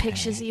It's just okay.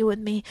 pictures of you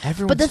and me.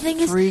 Everyone's but the thing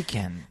is,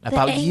 freaking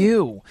about ang-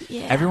 you.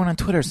 Yeah. Everyone on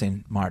Twitter is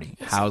saying, Marty,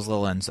 how's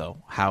Lil Enzo?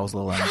 How's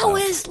Lil Enzo? how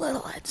is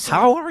little Enzo?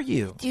 How are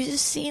you? You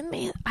just seen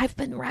me? I've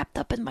been wrapped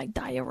up in my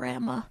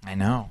diorama. I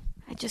know.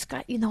 I just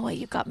got, you know what?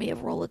 You got me a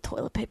roll of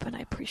toilet paper, and I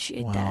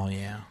appreciate Well, that.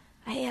 yeah.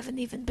 I haven't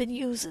even been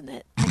using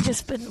it. I've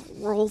just been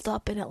rolled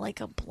up in it like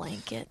a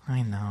blanket.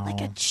 I know. Like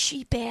a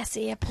cheap ass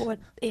airport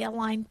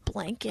airline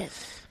blanket.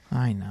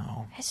 I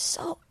know. It's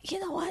so, you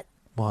know what?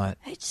 What?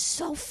 It's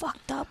so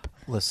fucked up.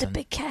 Listen. The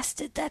Big Cass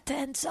did that to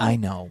Enzo. I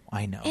know.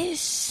 It is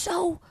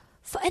so...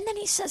 And then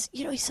he says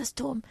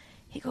to him,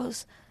 he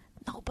goes,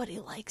 nobody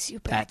likes you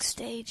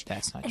backstage.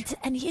 That's not true.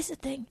 And here's the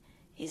thing.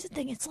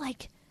 It's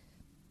like,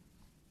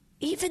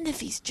 even if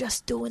he's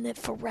just doing it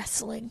for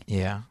wrestling,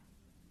 Yeah.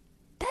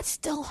 that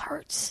still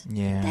hurts.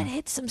 Yeah. That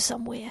hits him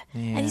somewhere.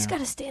 Yeah. And he's got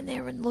to stand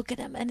there and look at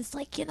him. And it's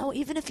like,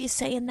 even if you're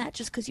saying that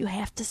just because you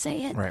have to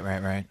say it,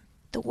 Right.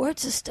 the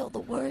words are still the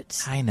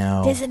words. I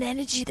know. There's an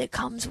energy that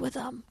comes with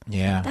them.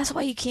 Yeah. That's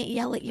why you can't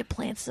yell at your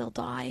plants, they'll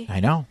die. I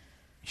know.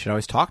 You should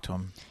always talk to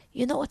him.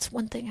 You know what's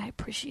one thing I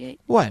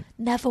appreciate? What?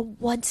 Never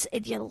once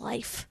in your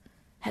life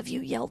have you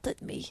yelled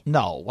at me.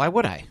 No. Why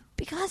would I?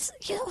 Because,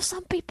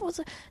 some people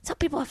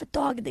have a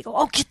dog and they go,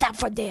 oh, get that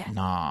from there.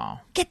 No.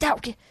 Get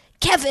that.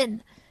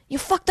 Kevin, you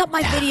fucked up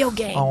my video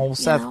game. Oh,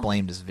 Seth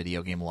blamed his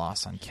video game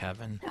loss on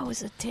Kevin. That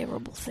was a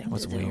terrible thing That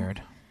was to do.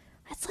 weird.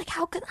 It's like,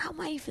 how am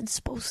I even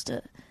supposed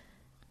to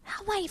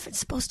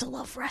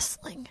love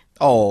wrestling?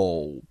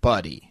 Oh,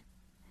 buddy.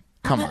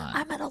 Come on.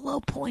 I'm at a low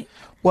point.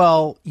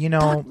 Well,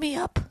 Talk me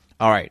up.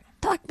 All right.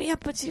 Talk me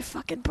up. It's your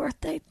fucking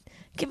birthday.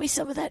 Give me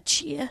some of that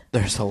cheer.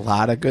 There's a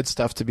lot of good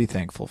stuff to be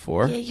thankful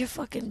for. Yeah, you're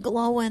fucking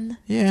glowing.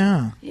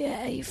 Yeah.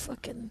 Yeah, you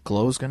fucking...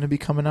 Glow's going to be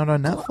coming out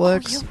on Oh,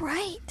 Netflix. you're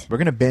right. We're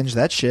going to binge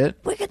that shit.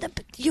 We're gonna...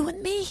 You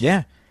and me?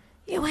 Yeah.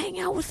 You hang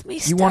out with me You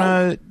still? want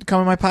to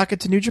come in my pocket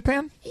to New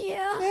Japan?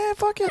 Yeah. Yeah,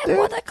 fuck it, I dude.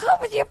 want to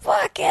come in your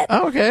pocket.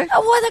 Oh, okay. I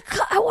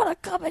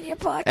want to come in your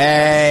pocket.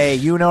 Hey,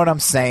 you know what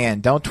I'm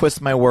saying. Don't twist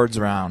my words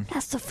around.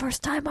 That's the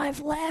first time I've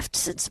laughed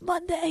since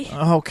Monday.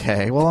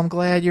 Okay, well, I'm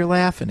glad you're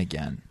laughing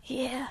again.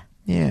 Yeah.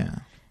 Yeah.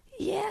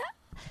 Yeah.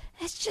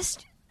 It's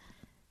just...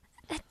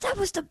 That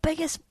was the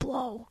biggest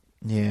blow.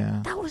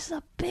 Yeah. That was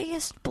the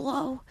biggest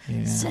blow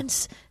Yeah.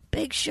 since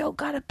Big Show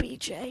got a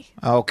BJ.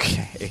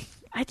 Okay.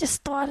 I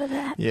just thought of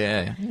that.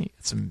 Yeah.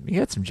 You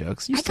got some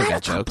jokes. You still I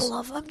got got a jokes. couple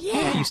of them,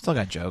 yeah. You still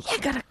got jokes. Yeah,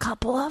 I got a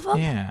couple of them.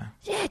 Yeah.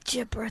 Yeah, it's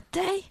your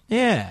birthday.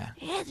 Yeah.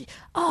 Yeah.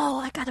 Oh,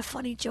 I got a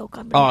funny joke.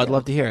 Oh, I'd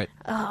love to hear it.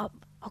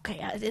 Okay,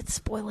 it's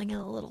spoiling it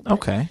a little bit.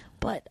 Okay.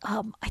 But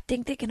I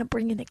think they're gonna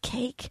bring in a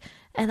cake,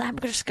 and I'm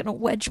just gonna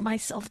wedge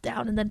myself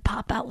down and then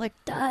pop out like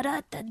da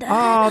da da da.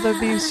 Oh, that'd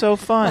be so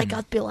fun. Like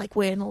I'll be like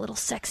wearing a little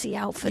sexy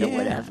outfit or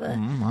whatever.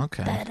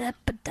 Okay. Da da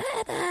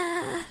da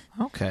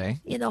da.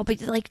 Okay.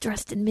 But like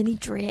dressed in mini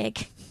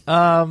drag.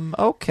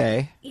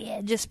 Okay.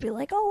 Yeah, just be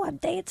like, oh, I'm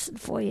dancing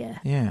for you.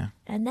 Yeah.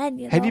 And then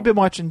Have you been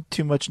watching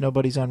too much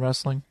Nobody's on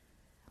Wrestling?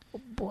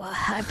 Boy,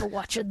 I've been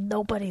watching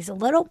Nobody's a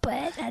little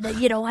bit, and I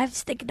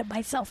was thinking to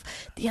myself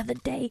the other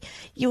day,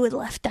 you had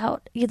left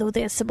out,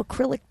 there's some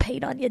acrylic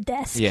paint on your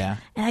desk. Yeah.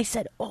 And I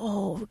said,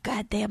 oh,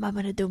 goddamn, I'm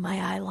gonna do my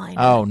eyeliner.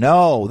 Oh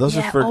no, those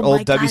Yeah, are for oh old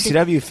my God,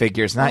 WCW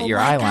figures, not your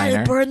my God,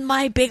 eyeliner. it burned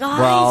my big eyes.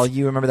 Well,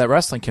 you remember that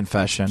wrestling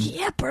confession?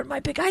 Yeah, it burned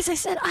my big eyes. I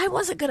said I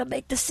wasn't gonna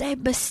make the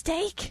same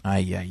mistake,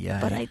 Yeah.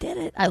 but I did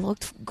it. I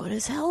looked good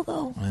as hell,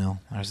 though.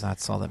 Well,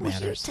 that's all that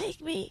matters.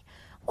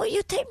 Will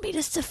you take me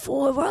to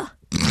Sephora?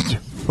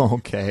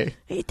 Okay.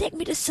 Will you take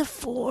me to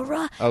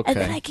Sephora? Okay. And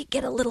then I could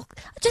get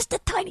just a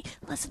tiny...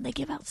 Listen, they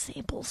give out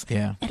samples.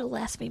 Yeah. It'll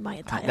last me my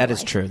entire life. That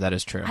is true. That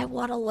is true. I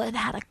want to learn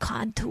how to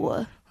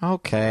contour.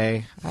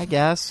 Okay. I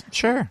guess.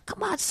 Sure.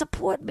 Come on,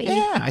 support me.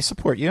 Yeah, I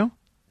support you.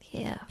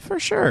 Yeah. For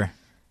sure.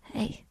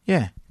 Hey,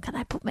 Yeah. can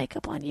I put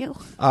makeup on you?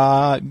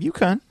 You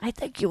can. I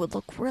think you would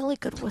look really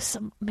good with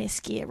some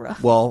mascara.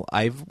 Well,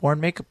 I've worn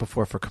makeup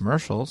before for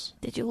commercials.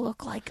 Did you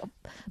look like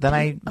Then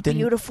a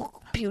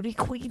beautiful beauty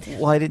queen?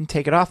 Well, I didn't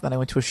take it off. Then I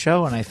went to a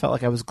show and I felt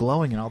like I was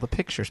glowing in all the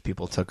pictures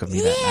people took of me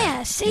that night.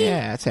 Yeah, see?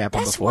 Yeah, that's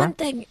happened That's before. one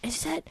thing,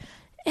 is that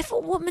if a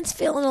woman's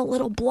feeling a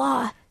little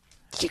blah,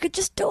 you could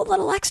just do a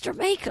little extra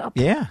makeup.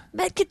 Yeah.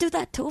 Men could do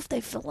that too if they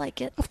feel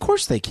like it. Of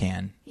course they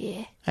can.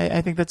 Yeah.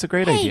 I think that's a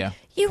great Hey, idea.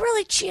 you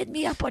really cheered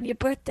me up on your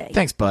birthday.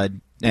 Thanks,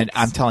 bud. And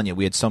I'm telling you,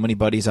 we had so many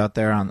buddies out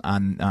there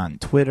on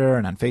Twitter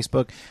and on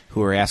Facebook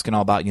who were asking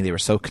all about you. They were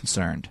so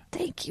concerned.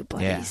 Thank you,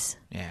 buddies.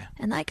 Yeah.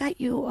 And I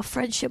got you a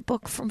friendship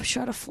book from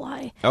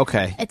Shutterfly.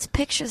 Okay. It's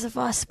pictures of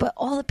us, but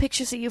all the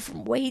pictures of you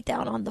from way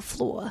down on the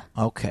floor.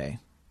 Okay.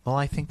 Well,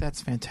 I think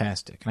that's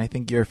fantastic, and I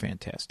think you're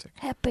fantastic.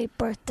 Happy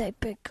birthday,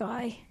 big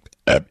guy.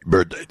 Happy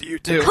birthday to you,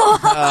 too. Oh,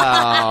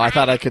 I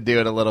thought I could do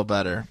it a little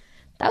better.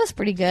 That was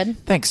pretty good.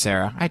 Thanks,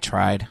 Sarah. I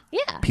tried.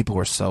 Yeah. People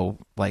were so,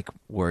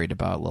 worried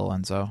about Lil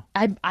Enzo.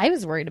 I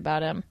was worried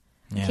about him.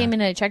 Yeah. Came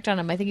in and I checked on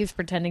him. I think he was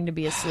pretending to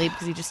be asleep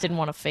because he just didn't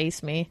want to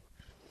face me.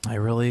 I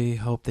really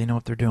hope they know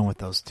what they're doing with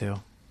those two.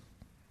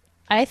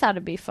 I thought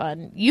it'd be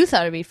fun. You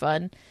thought it'd be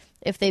fun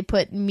if they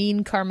put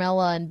Mean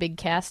Carmella and Big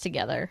Cass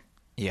together.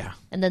 Yeah.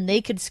 And then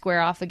they could square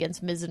off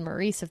against Miz and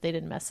Maurice if they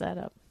didn't mess that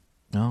up.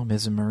 No,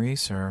 Miz and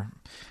Maurice are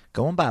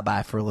going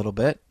bye-bye for a little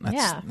bit.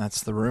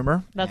 That's the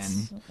rumor.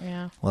 That's, and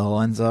yeah. Little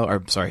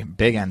Enzo,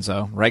 Big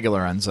Enzo,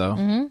 regular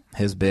Enzo,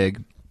 his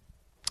big,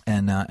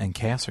 and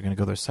Cass are going to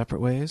go their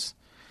separate ways.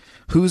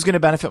 Who's going to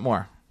benefit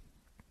more?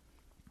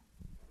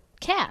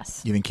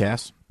 Cass. You think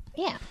Cass?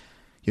 Yeah.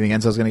 You think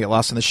Enzo's going to get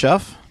lost in the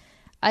shove?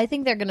 I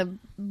think they're going to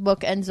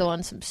book Enzo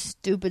on some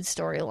stupid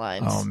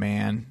storylines. Oh,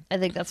 man. I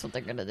think that's what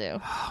they're going to do.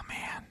 Oh,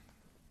 man.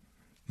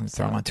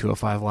 Throw him on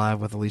 205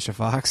 Live with Alicia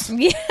Fox.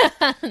 Yeah.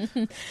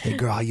 Hey,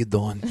 girl, how you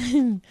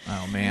doing?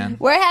 Oh, man.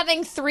 We're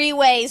having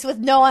 3-ways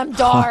with Noam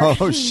Dar.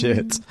 Oh,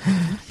 shit.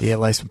 Yeah,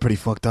 life's been pretty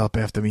fucked up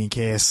after me and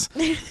Cass.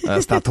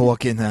 Stop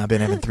talking. I've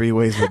been having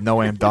 3-ways with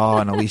Noam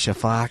Dar and Alicia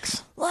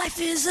Fox.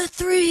 Life is a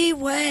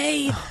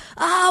 3-way.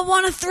 I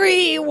want a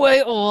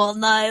 3-way all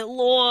night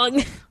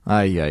long.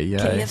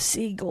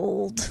 KFC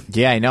Gold.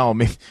 Yeah, I know.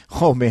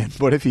 Oh, man.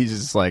 What if he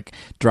just, like,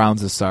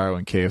 drowns his sorrow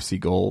in KFC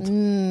Gold?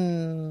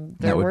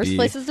 There are worse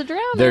places to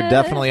drown it. There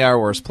definitely are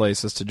worse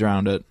places to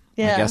drown it.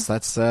 Yeah. I guess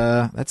that's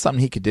something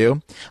he could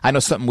do. I know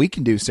something we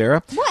can do,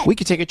 Sarah. What? We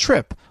could take a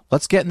trip.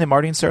 Let's get in the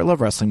Marty and Sarah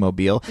Love Wrestling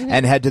Mobile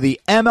and head to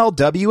the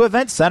MLW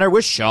Event Center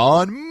with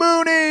Sean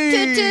Mooney.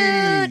 Toot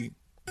toot.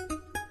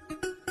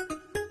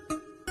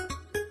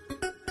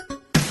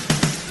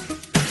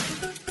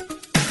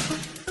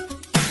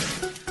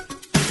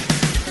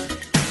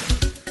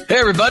 Hey,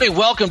 everybody.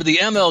 Welcome to the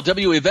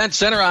MLW Event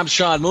Center. I'm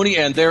Sean Mooney,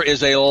 and there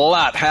is a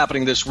lot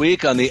happening this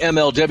week on the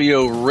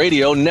MLW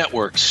Radio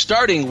Network,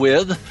 starting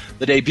with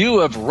the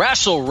debut of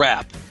Wrestle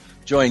Rap.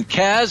 Join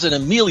Kaz and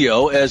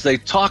Emilio as they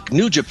talk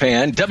New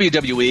Japan,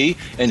 WWE,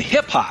 and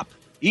hip-hop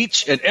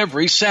each and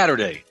every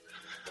Saturday.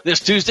 This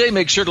Tuesday,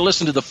 make sure to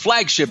listen to the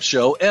flagship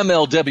show,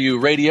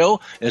 MLW Radio,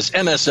 as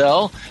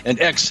MSL and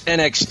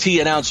ex-NXT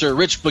announcer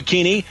Rich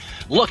Bikini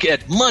look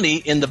at Money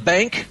in the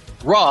Bank,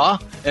 Raw,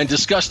 and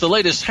discuss the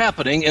latest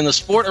happening in the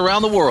sport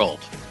around the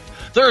world.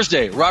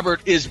 Thursday, Robert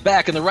is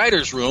back in the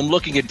writer's room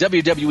looking at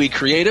WWE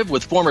Creative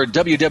with former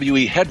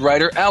WWE head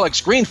writer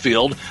Alex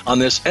Greenfield on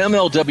this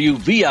MLW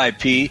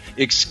VIP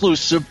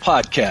exclusive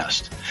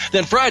podcast.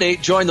 Then Friday,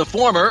 join the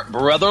former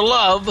Brother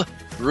Love,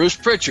 Bruce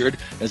Pritchard,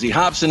 as he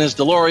hops in his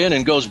DeLorean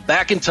and goes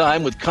back in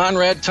time with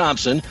Conrad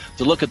Thompson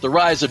to look at the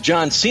rise of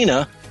John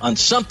Cena on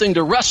Something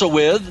to Wrestle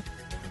With,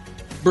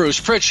 Bruce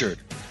Pritchard.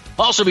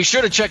 Also, be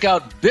sure to check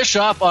out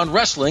Bischoff on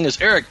Wrestling as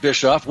Eric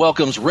Bischoff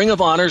welcomes Ring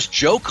of Honor's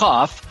Joe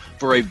Koff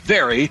for a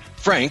very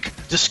frank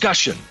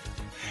discussion.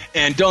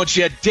 And don't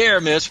you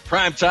dare miss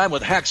Primetime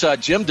with Hacksaw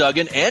Jim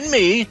Duggan and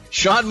me,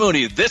 Sean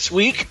Mooney, this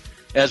week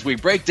as we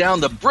break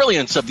down the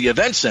brilliance of the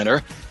Event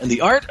Center and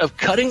the art of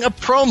cutting a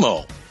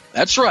promo.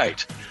 That's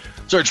right.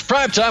 Search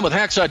Primetime with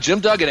Hacksaw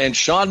Jim Duggan and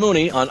Sean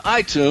Mooney on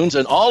iTunes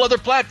and all other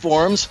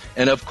platforms,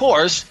 and of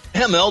course,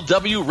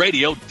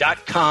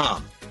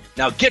 MLWRadio.com.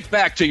 Now get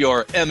back to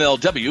your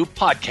MLW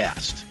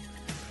podcast.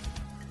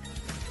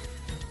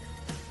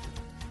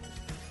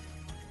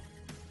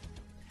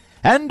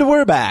 And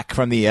we're back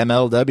from the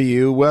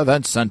MLW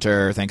Event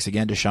Center. Thanks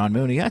again to Sean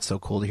Mooney. That's so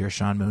cool to hear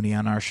Sean Mooney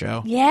on our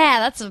show. Yeah,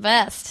 that's the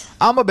best.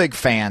 I'm a big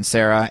fan,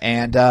 Sarah,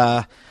 and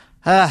I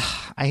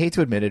hate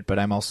to admit it, but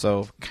I'm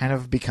also kind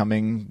of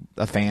becoming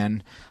a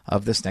fan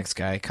of this next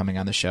guy coming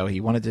on the show.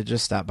 He wanted to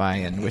just stop by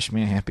and wish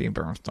me a happy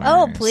birthday.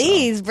 Oh,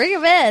 please, bring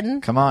him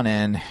in. Come on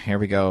in. Here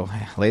we go.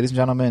 Ladies and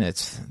gentlemen,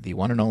 it's the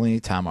one and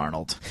only Tom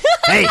Arnold.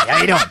 Hey,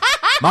 how you doing?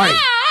 Marty.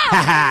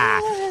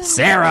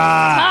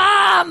 Sarah.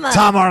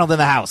 Tom Arnold in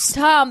the house.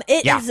 Tom,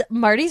 it is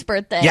Marty's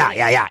birthday.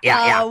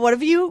 Yeah. What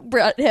have you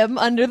brought him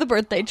under the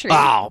birthday tree?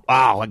 Oh,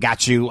 I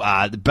got you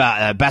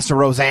the Best of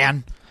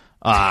Roseanne.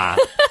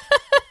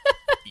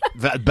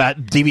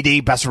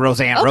 DVD, Best of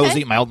Roseanne, okay.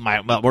 Rosie,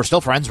 my we're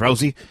still friends,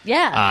 Rosie.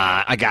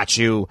 Yeah. I got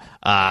you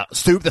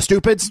The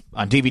Stupids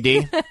on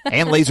DVD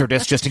and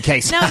Laserdisc just in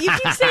case. Now, you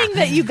keep saying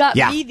that you got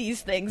me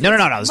these things. No.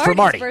 It's for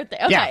Marty. Birthday.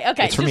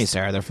 Okay. It's for me,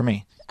 Sarah. They're for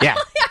me. Yeah. Are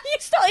you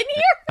still in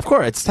here? Of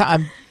course.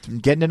 I'm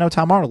getting to know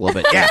Tom Arnold a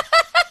little bit. Yeah.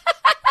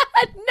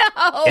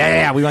 No.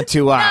 Yeah. We went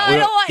to we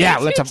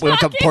went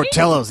to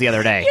Portillo's the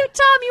other day.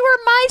 Tom, you were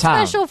my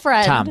special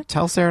friend. Tom,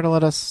 tell Sarah to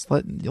let us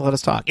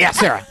talk. Yeah,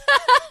 Sarah.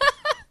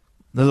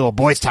 The little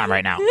boy's time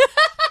right now.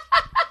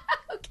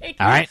 Okay.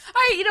 All right.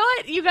 You know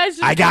what? You guys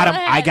just I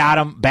got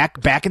him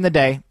back in the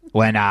day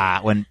when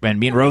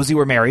me and Rosie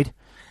were married.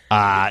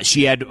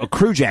 She had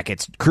crew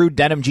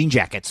denim jean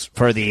jackets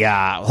for the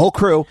whole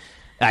crew.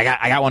 I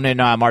got one in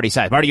Marty's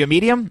size. Marty, you a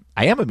medium?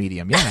 I am a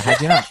medium. Yeah. How'd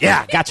you know?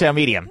 Yeah, gotcha, a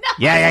medium. No,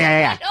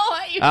 yeah.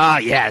 Oh,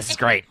 yeah, this is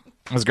great.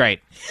 It was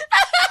great.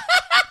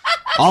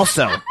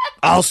 Also,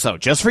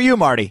 just for you,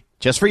 Marty,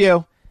 just for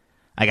you,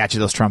 I got you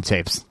those Trump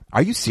tapes.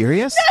 Are you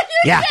serious?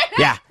 Yeah.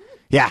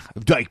 You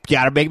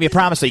gotta make me a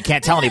promise so you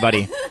can't tell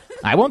anybody.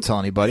 I won't tell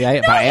anybody.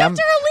 I am.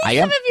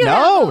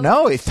 No.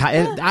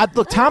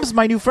 Look, Tom's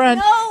my new friend.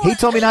 No. He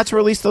told me not to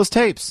release those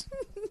tapes.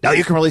 No,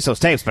 you can release those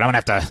tapes, but I'm gonna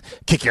have to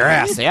kick your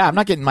ass. Yeah, I'm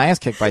not getting my ass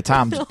kicked by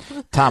Tom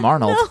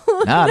Arnold.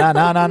 No. No.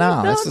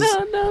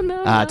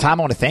 Tom, I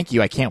want to thank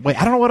you. I can't wait.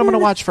 I don't know what I'm gonna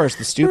watch first,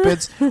 the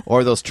Stupids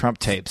or those Trump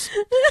tapes.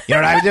 You know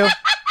what I would do?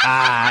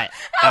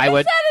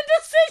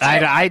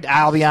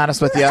 I'll be honest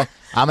with you.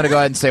 I'm gonna go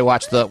ahead and say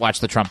watch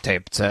the Trump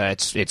tape.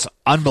 It's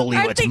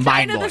unbelievable. Aren't it's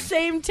mind blowing. The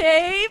same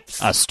tapes.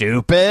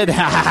 Stupid.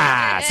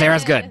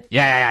 Sarah's good.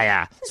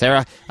 Yeah.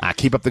 Sarah,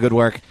 keep up the good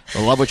work.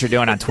 I love what you're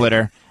doing on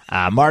Twitter.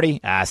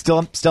 Marty,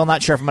 still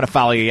not sure if I'm gonna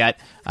follow you yet.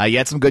 You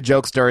had some good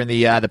jokes during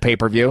the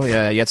pay-per-view.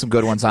 You had some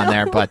good ones on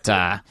there, but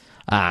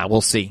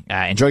we'll see.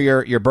 Enjoy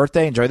your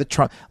birthday. Enjoy the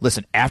Trump.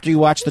 Listen, after you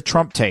watch the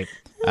Trump tape,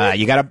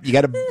 You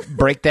gotta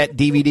break that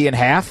DVD in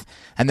half,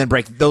 and then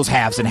break those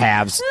halves in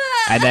halves,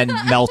 and then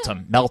melt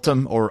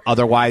them, or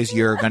otherwise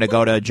you're gonna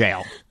go to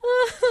jail.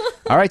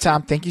 All right,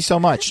 Tom. Thank you so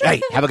much.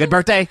 Hey, have a good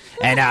birthday,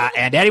 and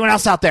anyone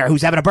else out there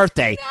who's having a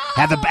birthday,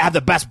 have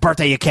the best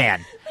birthday you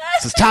can.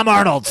 This is Tom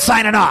Arnold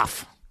signing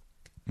off.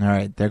 All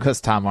right, there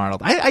goes Tom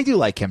Arnold. I do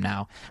like him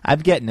now. I'm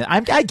getting it. I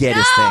get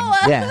his thing.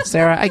 Yeah,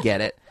 Sarah, I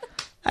get it.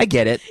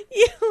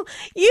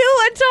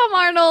 You and Tom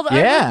Arnold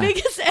are the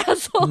biggest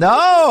assholes.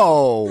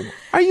 No.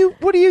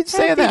 What are you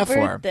saying Happy that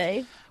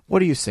birthday. for?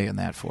 What are you saying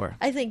that for?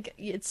 I think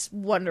it's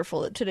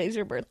wonderful that today's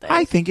your birthday.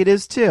 I think it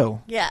is too.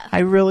 Yeah. I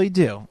really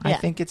do. Yeah. I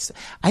think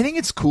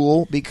it's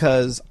cool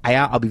because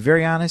I'll be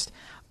very honest,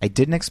 I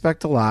didn't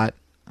expect a lot.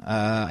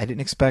 I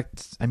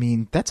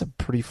mean, that's a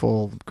pretty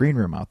full green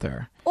room out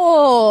there.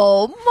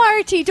 Oh,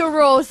 Marty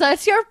DeRosa,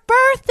 it's your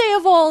birthday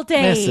of all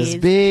days.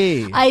 Mrs.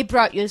 B. I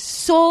brought you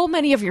so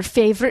many of your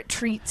favorite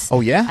treats.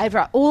 Oh, yeah? I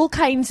brought all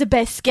kinds of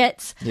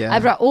biscuits. Yeah. I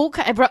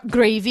brought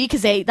gravy,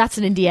 because that's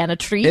an Indiana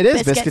treat. It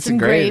is biscuits and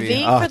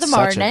gravy. For the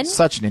morning.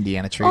 Such an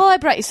Indiana treat. Oh, I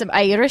brought you some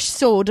Irish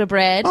soda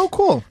bread. Oh,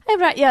 cool. I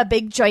brought you a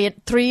big,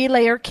 giant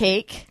 3-layer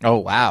cake. Oh,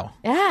 wow.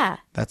 Yeah.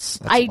 That's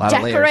I a lot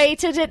of layers.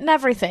 decorated it and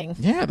everything.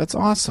 Yeah, that's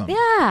awesome.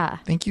 Yeah.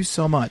 Thank you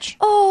so much.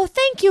 Oh,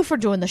 thank you for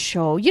doing the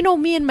show. You know,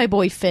 me and my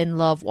boy Finn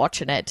love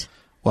watching it.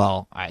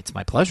 Well, it's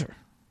my pleasure.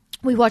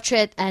 We watch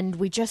it and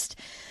we just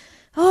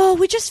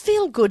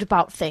feel good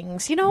about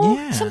things. You know,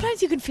 Yeah.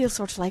 Sometimes you can feel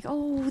sort of like,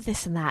 oh,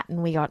 this and that,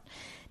 and we got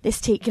this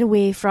taken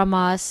away from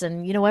us,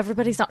 and, you know,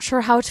 everybody's not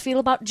sure how to feel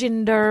about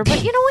gender.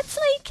 But, you know, it's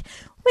like,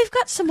 we've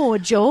got Samoa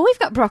Joe, we've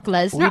got Brock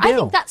Lesnar. We do. I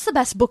think that's the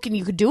best booking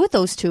you could do with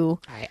those two.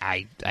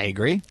 I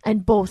agree.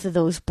 And both of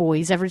those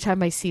boys, every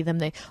time I see them,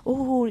 they,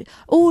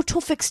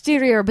 tough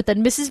exterior. But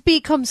then Mrs. B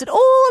comes and,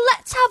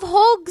 let's have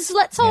hugs.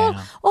 Let's all,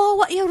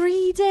 what are you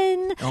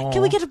reading? Oh.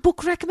 Can we get a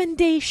book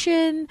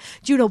recommendation?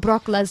 Do you know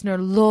Brock Lesnar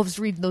loves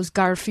reading those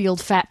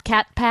Garfield Fat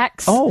Cat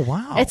packs? Oh,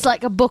 wow. It's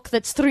like a book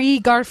that's 3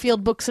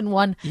 Garfield books in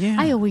one. Yeah.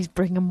 I always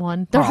bring him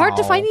one. They're hard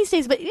to Oh. find these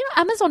days, but, you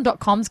know,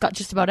 Amazon.com's got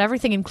just about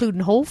everything,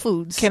 including Whole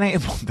Foods.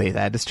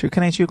 That is true.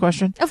 Can I ask you a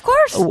question? Of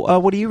course.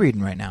 What are you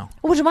reading right now?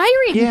 What am I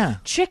reading? Yeah.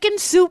 Chicken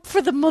Soup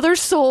for the Mother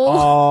Soul.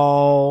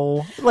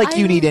 Oh,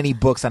 you need any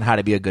books on how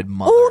to be a good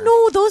mother? Oh,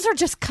 no, those are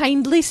just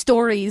kindly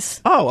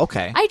stories. Oh,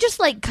 okay. I just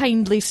like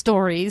kindly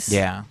stories.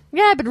 Yeah.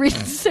 Yeah, I've been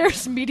reading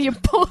Sarah's Medium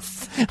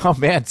posts. Oh,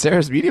 man,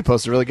 Sarah's media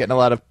posts are really getting a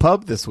lot of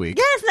pub this week.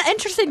 Yeah, isn't that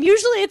interesting?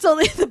 Usually it's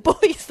only the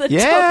boys that talk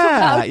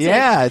about it.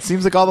 Yeah. It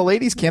seems like all the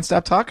ladies can't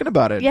stop talking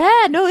about it.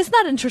 Yeah, no, isn't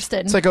that interesting?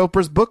 It's like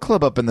Oprah's book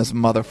club up in this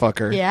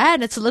motherfucker. Yeah,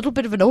 and it's a little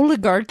bit of an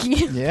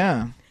oligarchy.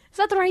 Yeah. Is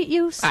that the right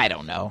use? I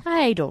don't know.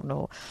 I don't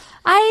know.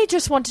 I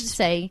just wanted to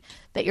say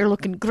that you're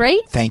looking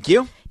great. Thank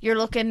you. You're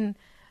looking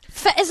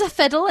fit as a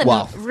fiddle and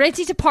Well,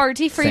 ready to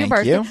party for your thank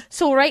birthday. you.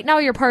 So right now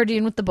you're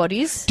partying with the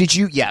buddies. Did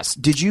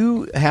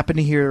you happen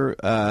to hear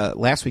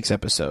last week's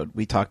episode?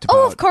 We talked about.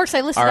 Oh, of course,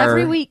 I listen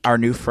every week. Our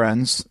new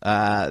friends,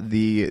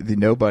 the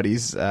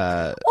nobodies.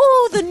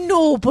 Oh, the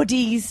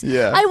nobodies.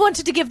 Yeah. I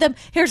wanted to give them,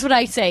 here's what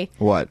I say.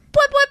 What?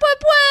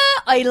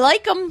 I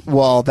like them.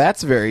 Well,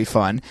 that's very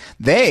fun.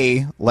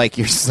 They like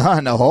your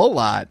son a whole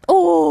lot.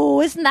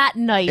 Oh, isn't that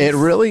nice?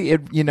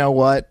 You know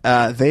what?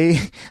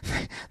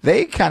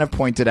 They kind of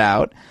pointed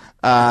out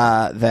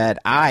that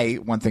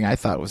one thing I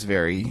thought was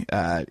very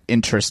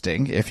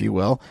interesting, if you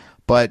will.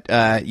 But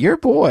your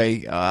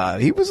boy,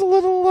 he was a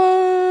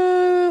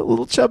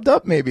little chubbed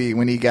up maybe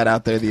when he got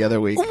out there the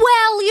other week.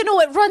 Well, you know,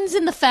 it runs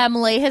in the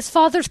family. His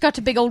father's got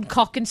a big old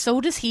cock, and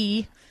so does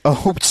he.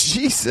 Oh,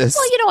 Jesus.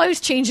 Well, you know, I was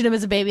changing him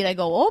as a baby, and I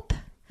go,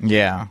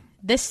 Yeah.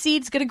 this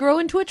seed's going to grow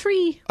into a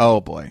tree. Oh,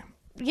 boy.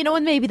 You know,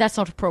 and maybe that's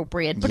not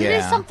appropriate, but it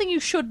is Yeah. something you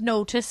should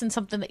notice and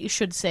something that you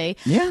should say.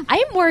 Yeah.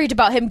 I'm worried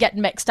about him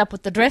getting mixed up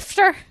with the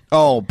drifter.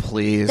 Oh,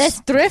 please.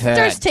 This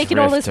drifter's That taking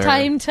all his drifter.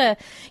 time to,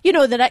 you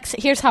know,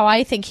 here's how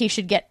I think he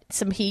should get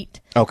some heat.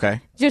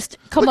 Okay. Just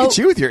come Look out. at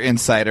you with your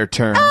insider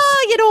terms.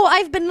 You know,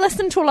 I've been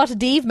listening to a lot of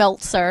Dave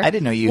Meltzer. I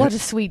didn't know you- What a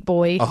sweet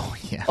boy. Oh,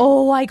 yeah.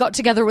 Oh, I got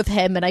together with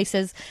him and I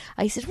said,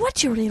 what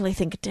do you really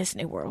think of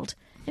Disney World?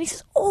 And he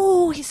says,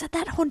 he said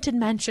that Haunted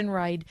Mansion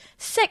ride,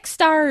 6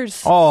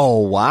 stars. Oh,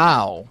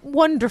 wow.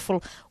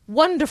 Wonderful,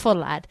 wonderful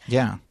lad.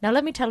 Yeah. Now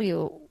let me tell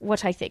you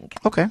what I think.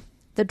 Okay.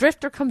 The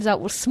drifter comes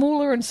out with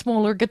smaller and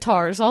smaller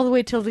guitars all the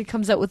way till he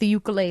comes out with a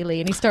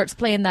ukulele and he starts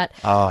playing that.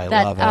 Oh, I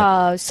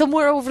love it.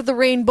 Somewhere Over the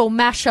Rainbow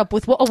mashup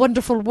with What a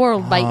Wonderful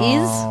World by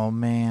Iz. Oh,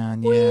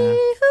 man, yeah.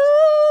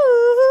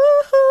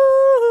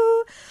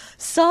 Wee-hoo,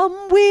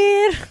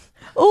 somewhere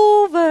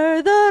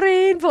over the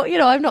rainbow. You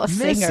know, I'm not a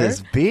singer.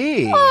 Mrs.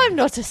 B. Oh, I'm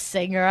not a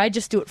singer. I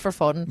just do it for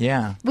fun.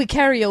 Yeah. We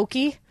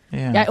karaoke.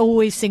 Yeah. I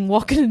always sing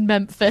Walking in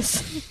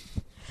Memphis.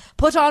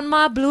 Put on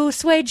my blue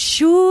suede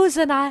shoes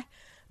and I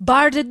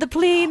boarded the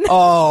plane.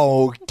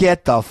 Oh,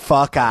 get the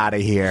fuck out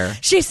of here.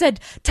 She said,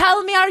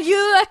 "Tell me, are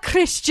you a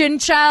Christian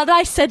child?"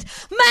 I said,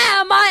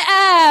 "Ma'am, I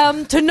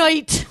am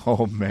tonight."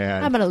 Oh,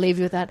 man. I'm going to leave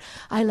you with that.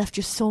 I left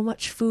you so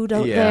much food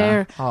out Yeah.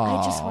 there.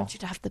 Aw. I just want you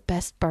to have the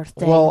best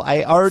birthday. Well,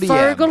 I already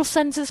Fergal am.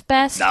 sends his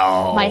best.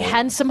 No. My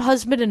handsome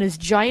husband and his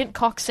giant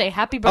cock say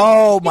happy birthday.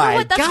 Oh, You know my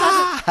what? That's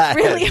God. not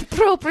really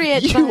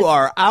appropriate. You but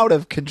are out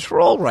of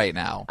control right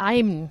now.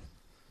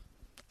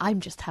 I'm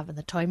just having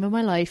the time of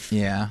my life.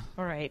 Yeah.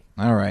 All right.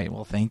 All right.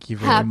 Well, thank you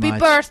very Happy much.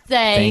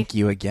 birthday. Thank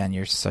you again.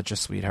 You're such a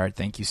sweetheart.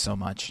 Thank you so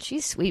much.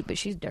 She's sweet, but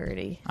she's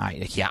dirty.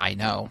 I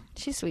know.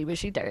 She's sweet, but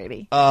she's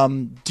dirty.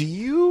 Do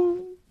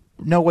you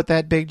know what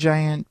that big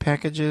giant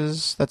package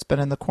is that's been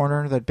in the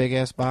corner, that big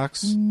ass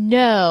box?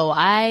 No,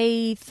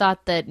 I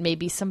thought that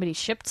maybe somebody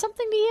shipped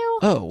something to you.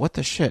 Oh, what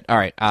the shit! All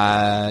right. You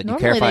care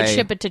Normally if I they'd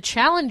ship it to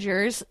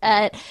Challengers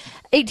at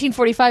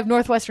 1845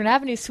 Northwestern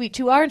Avenue, Suite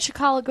 2R in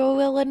Chicago,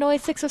 Illinois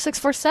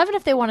 60647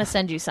 if they want to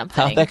send you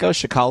something. How'd that go?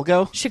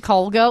 Chicago?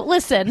 Chicago.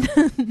 Listen.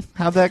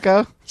 How'd that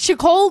go?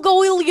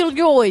 Chicago,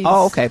 Illinois.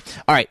 Oh, okay.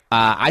 All right.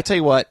 I tell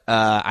you what.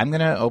 I'm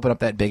gonna open up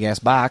that big ass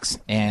box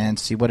and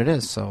see what it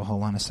is. So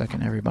hold on a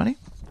second, everybody.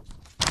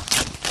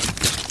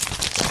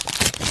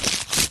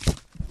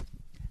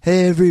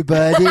 Hey,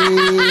 everybody.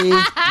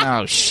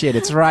 Oh, shit.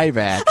 It's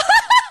Ryback.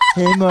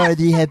 Hey,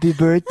 Marty. Happy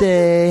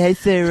birthday. Hey,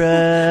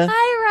 Sarah.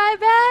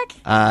 Hi,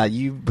 Ryback.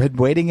 You've been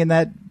waiting in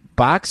that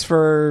box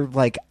for,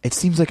 like, it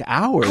seems like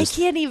hours. I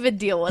can't even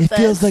deal with It this.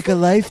 feels like a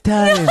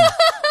lifetime.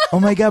 Oh,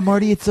 my God,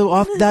 Marty. It's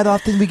not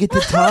often we get to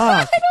talk. I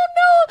don't know.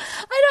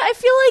 I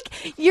feel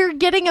like you're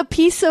getting a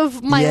piece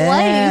of my Yeah,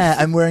 life.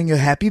 I'm wearing a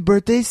happy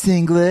birthday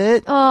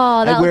singlet.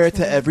 Oh, that I wear looks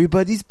it to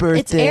everybody's birthday.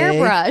 It's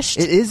airbrushed.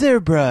 It is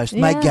airbrushed.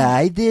 My Yeah.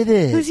 guy did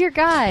it. Who's your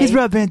guy? He's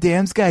Rob Van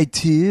Dam's guy,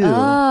 too.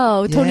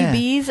 Oh, Tony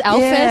B's Alphys?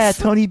 Yeah,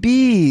 Tony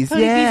B's.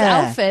 Tony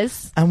yeah. B's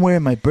Alphys. I'm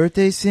wearing my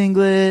birthday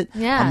singlet.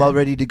 Yeah. I'm all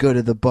ready to go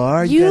to the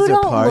bar. You guys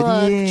don't are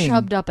partying. look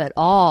chubbed up at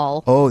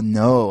all. Oh,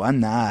 no, I'm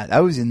not. I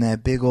was in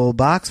that big old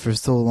box for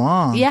so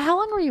long. Yeah, how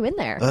long were you in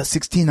there?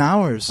 16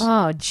 hours.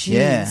 Oh, jeez.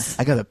 Yeah,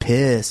 I got to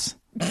piss.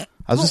 I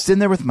was just in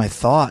there with my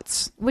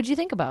thoughts What'd you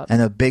think about?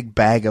 and a big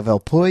bag of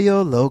El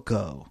Pollo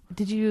Loco.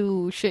 Did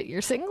you shit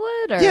your singlet?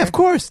 Or? Yeah, of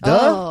course, duh.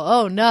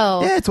 Oh, no.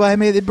 Yeah, that's why I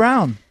made it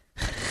brown.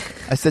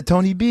 I said,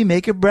 Tony B,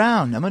 make it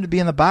brown. I'm going to be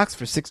in the box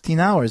for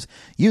 16 hours.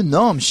 You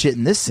know I'm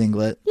shitting this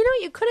singlet. You know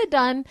what you could have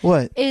done?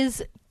 What?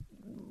 Is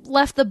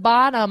left the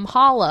bottom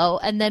hollow,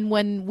 and then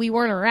when we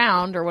weren't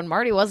around or when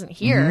Marty wasn't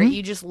here, Mm-hmm.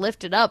 you just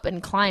lift it up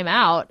and climb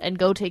out and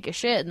go take a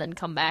shit and then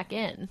come back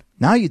in.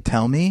 Now you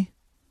tell me.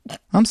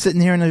 I'm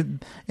sitting here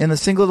in the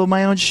singlet of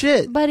my own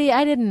shit. Buddy,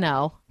 I didn't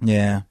know.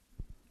 Yeah.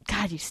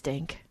 God, you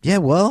stink. Yeah,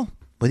 well,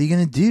 what are you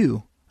going to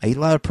do? I eat a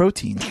lot of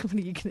protein. What are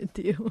you going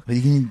to do? What are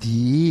you going to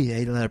do? I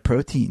eat a lot of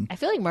protein. I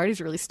feel like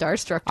Marty's really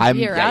starstruck to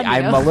be around you.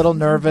 I'm a little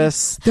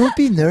nervous. Don't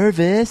be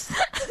nervous.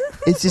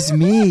 It's just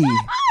me.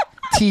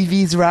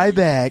 TV's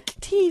Ryback.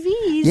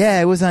 TVs? Yeah,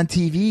 I was on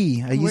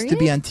TV. I used to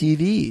be you? on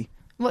TV.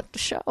 What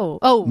show?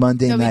 Oh,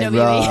 Monday Night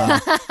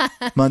WWE.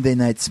 Raw, Monday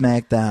Night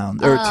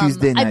SmackDown, or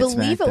Tuesday Night I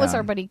believe SmackDown. it was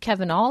our buddy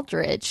Kevin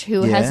Aldrich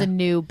who Yeah? has a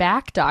new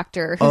back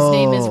doctor whose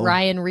name is Oh.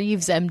 Ryan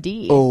Reeves,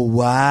 MD. Oh,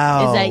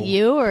 wow. Is that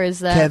you or is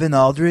that Kevin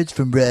Aldridge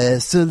from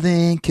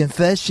Wrestling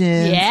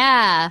Confessions.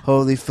 Yeah.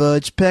 Holy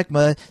fudge peck,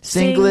 my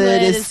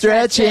singlet is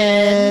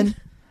stretching.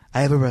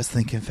 I have a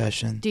wrestling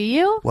confession. Do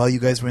you? While you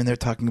guys were in there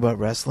talking about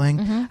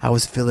wrestling, I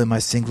was filling my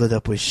singlet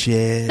up with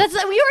shit. That's we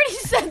already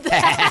said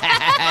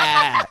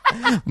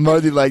that.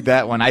 Marty liked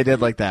that one. I did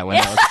like that one.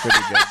 That was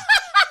pretty good.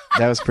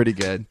 That was pretty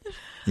good.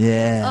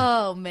 Yeah.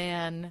 Oh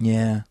man.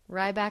 Yeah.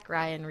 Ryback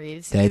Ryan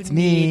Reeves. That's you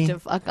me. Need to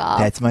fuck off.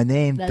 That's my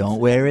name. That's- don't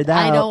wear it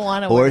out. I don't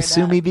wanna wear Or it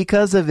sue out. me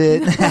because of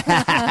it.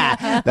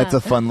 That's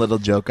a fun little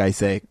joke I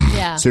say.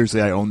 Yeah.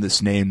 Seriously, I own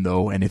this name,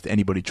 though, and if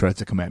anybody tries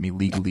to come at me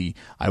legally,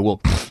 I'll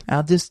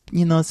just,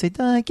 say,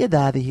 get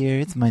out of here.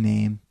 It's my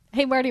name.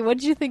 Hey Marty, what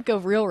did you think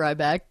of real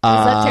Ryback? Is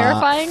that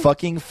terrifying?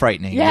 Fucking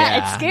frightening.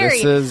 Yeah, it's scary.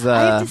 This is,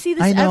 I have to see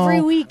this I know.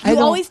 every week. I You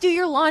don't- always do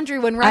your laundry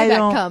when I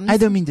Ryback comes. I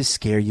don't mean to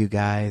scare you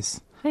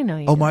guys. I know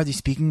you. Oh, do. Marty,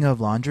 speaking of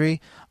laundry,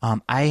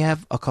 I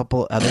have a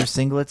couple other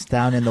singlets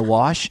down in the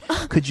wash.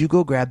 Could you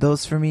go grab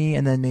those for me,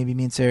 and then maybe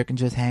me and Sarah can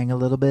just hang a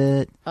little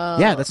bit?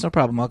 Yeah, that's no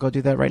problem. I'll go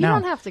do that right You now.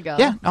 don't have to go.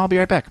 Yeah, I'll be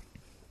right back.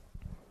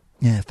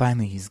 Yeah,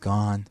 finally he's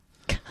gone.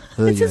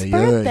 It's his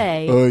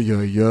birthday.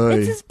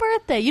 It's his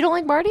birthday. You don't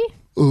like Marty?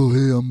 Oh,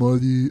 hey, I'm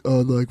Marty. I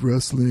like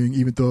wrestling,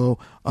 even though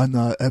I've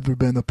not ever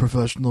been a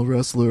professional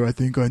wrestler. I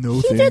think I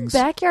know He did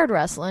backyard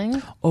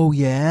wrestling. Oh,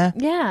 yeah?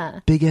 Yeah.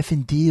 Big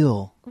effing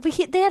deal. But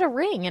they had a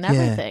ring and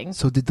everything. Yeah.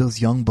 So did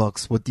those young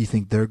bucks. What do you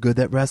think? They're good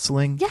at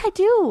wrestling? Yeah, I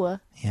do.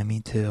 Yeah,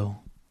 me too.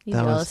 You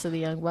jealous of the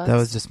Young Bucks? That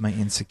was just my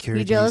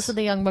insecurities. You jealous of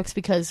the Young Bucks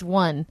because,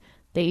 1,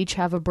 they each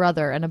have a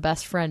brother and a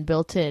best friend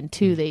built in.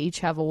 2, they each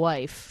have a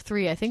wife.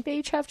 3, I think they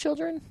each have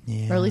children.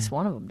 Yeah. Or at least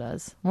one of them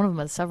does. One of them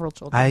has several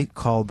children. I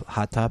called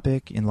Hot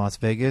Topic in Las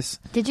Vegas.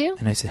 Did you?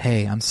 And I said,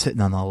 hey, I'm sitting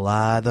on a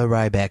lot of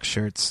Ryback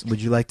shirts.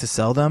 Would you like to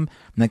sell them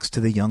next to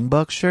the Young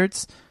Bucks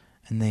shirts?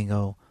 And they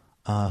go,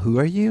 who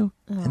are you?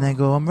 And I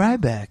go, I'm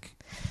Ryback.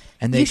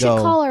 And they You should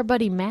go, call our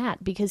buddy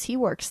Matt because he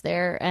works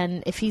there,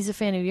 and if he's a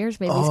fan of yours,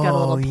 maybe he's got a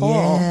little pull.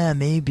 yeah,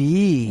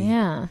 maybe.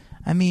 Yeah.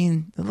 I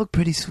mean, they look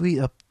pretty sweet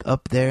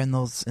up there in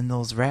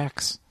those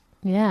racks.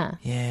 Yeah.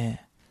 Yeah.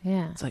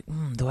 Yeah. It's like,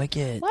 do I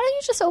get? Why don't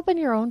you just open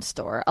your own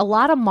store? A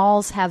lot of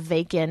malls have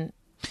vacant.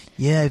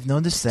 Yeah, I've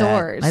noticed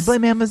stores. that. I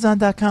blame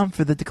Amazon.com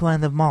for the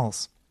decline of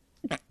malls.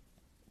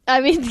 I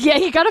mean, yeah,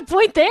 you got a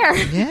point there.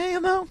 Yeah, you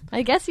know.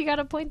 I guess you got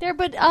a point there,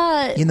 but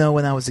You know,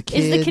 when I was a kid,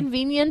 is the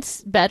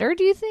convenience better?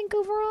 Do you think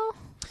overall?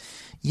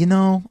 You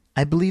know,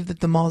 I believe that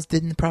the malls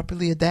didn't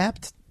properly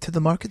adapt to the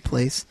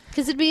marketplace.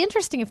 Because it'd be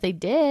interesting if they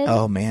did.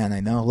 Oh man,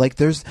 I know. Like,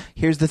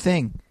 here's the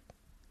thing: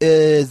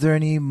 is there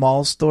any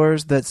mall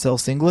stores that sell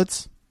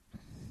singlets?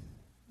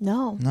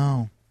 No.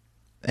 No.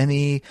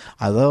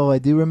 Although I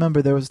do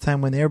remember there was a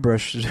time when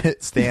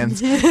airbrush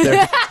stands.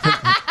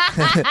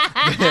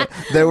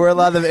 There were a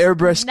lot of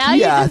airbrush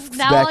kiosks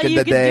now back all in you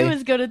the can day. do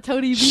is go to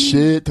Tony B.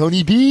 Shit,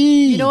 Tony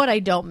B. You know what I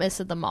don't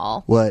miss at the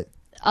mall? What?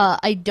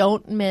 I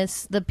don't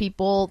miss the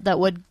people that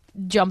would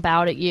jump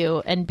out at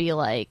you and be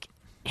like,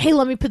 hey,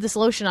 let me put this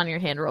lotion on your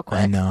hand real quick.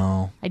 I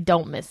know. I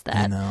don't miss that.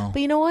 I know.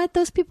 But you know what?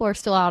 Those people are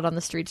still out on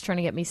the streets trying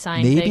to get me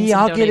signed Maybe things and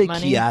I'll get a donate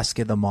money. kiosk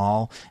at the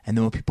mall, and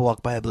then when people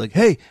walk by, I'll be like,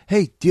 hey,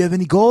 do you have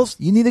any goals?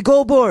 You need a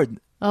goal board.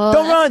 Oh,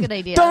 Don't that's run. a good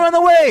idea. Don't run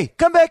away.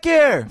 Come back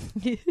here.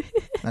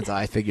 That's how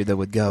I figured that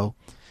would go.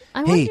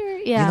 I Hey, wonder,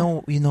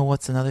 yeah. you know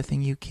what's another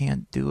thing you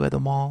can't do at a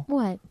mall?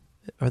 What?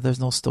 Or there's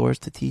no stores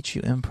to teach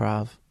you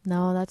improv.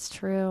 No, that's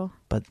true.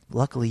 But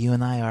luckily, you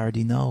and I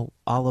already know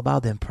all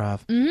about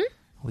improv. Mm-hmm.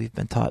 We've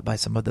been taught by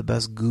some of the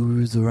best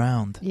gurus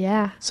around.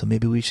 Yeah. So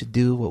maybe we should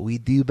do what we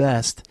do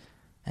best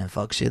and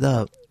fuck shit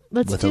up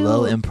with a do-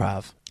 little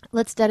improv.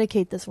 Let's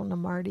dedicate this one to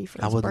Marty for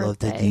his I would love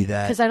to birthday. do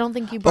that. Because I don't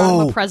think you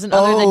brought him a present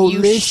other than you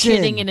listen.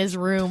 shitting in his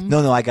room.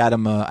 No, I got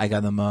him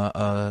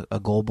a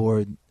goal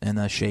board and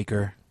a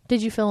shaker.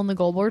 Did you fill in the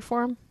goal board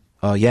for him?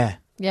 Oh, yeah.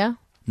 Yeah?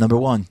 Number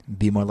 1,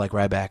 be more like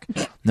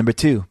Ryback. Number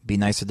 2, be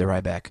nicer to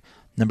Ryback.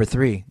 Number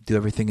 3, do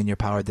everything in your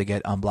power to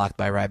get unblocked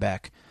by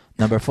Ryback.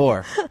 Number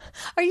 4.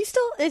 Are you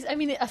still...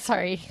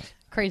 sorry,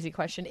 crazy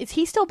question. Is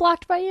he still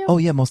blocked by you? Oh,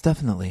 yeah, most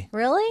definitely.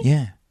 Really?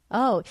 Yeah.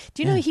 Oh,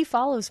 do you know he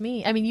follows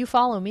me? I mean, you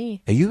follow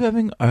me. Are you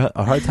having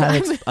a hard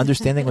time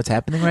understanding what's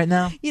happening right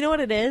now? You know what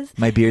it is?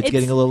 My beard's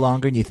getting a little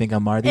longer and you think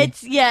I'm Marty?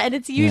 It's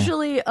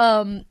usually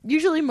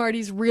usually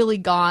Marty's really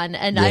gone,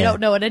 and I don't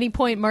know, at any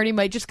point Marty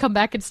might just come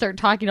back and start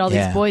talking to all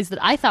these boys that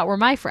I thought were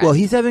my friends. Well,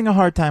 he's having a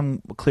hard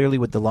time clearly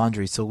with the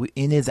laundry, so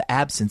in his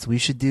absence we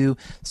should do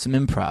some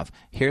improv.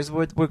 Here's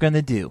what we're going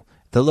to do.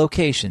 The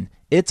location,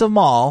 it's a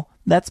mall.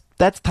 That's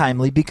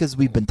timely because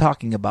we've been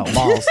talking about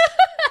malls.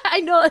 I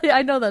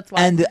know that's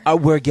why. And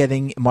we're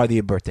getting Marty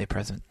a birthday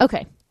present.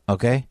 Okay.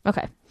 Okay?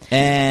 Okay.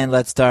 And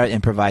let's start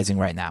improvising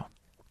right now.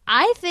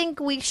 I think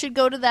we should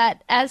go to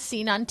that As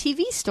Seen on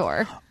TV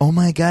store. Oh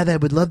my God, I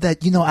would love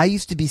that. You know, I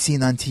used to be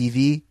seen on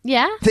TV.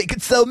 Yeah? They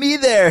could sell me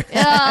there.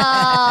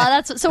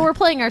 So we're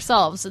playing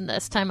ourselves in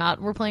this. Time out.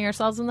 We're playing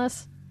ourselves in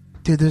this?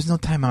 Dude, there's no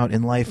time out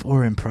in life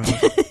or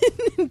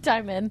improv.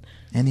 Time in.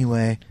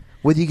 Anyway,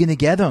 what are you going to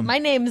get him? My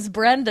name's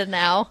Brenda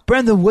now.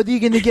 Brenda, what are you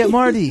going to get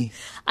Marty?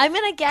 I'm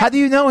going to get... How do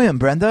you know him,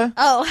 Brenda?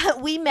 Oh,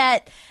 we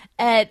met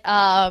at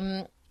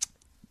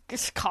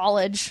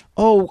college.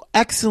 Oh,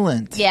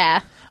 excellent.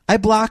 Yeah. I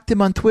blocked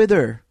him on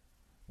Twitter.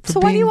 So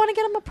why do you want to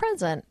get him a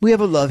present? We have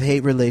a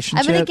love-hate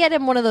relationship. I'm going to get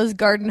him one of those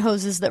garden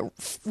hoses that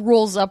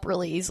rolls up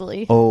really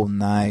easily. Oh,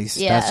 nice.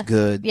 Yeah. That's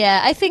good. Yeah,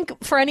 I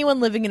think for anyone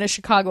living in a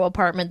Chicago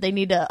apartment, they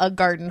need a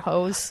garden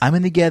hose. I'm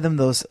going to get him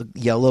those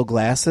yellow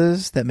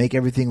glasses that make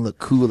everything look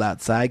cool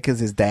outside because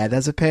his dad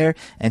has a pair,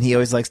 and he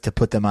always likes to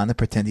put them on to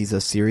pretend he's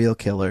a serial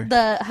killer.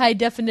 The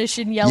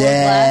high-definition yellow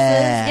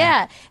glasses.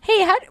 Yeah.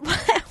 Hey,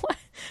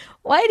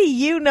 why do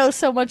you know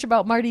so much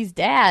about Marty's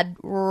dad?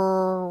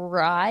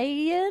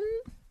 Ryan?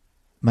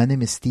 My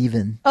name is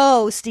Steven.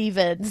 Oh,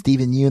 Steven.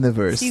 Steven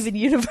Universe. Steven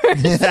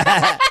Universe.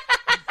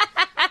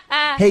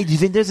 Hey, do you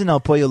think there's an El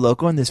Pollo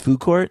Loco in this food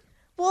court?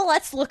 Well,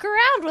 let's look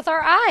around with our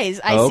eyes.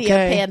 I see a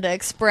Panda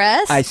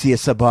Express. I see a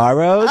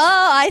Sbarro's.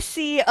 Oh, I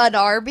see an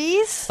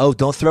Arby's. Oh,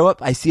 don't throw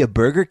up. I see a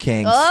Burger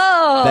King.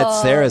 Oh.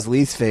 That's Sarah's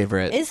least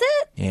favorite. Is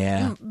it?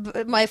 Yeah.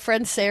 My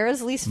friend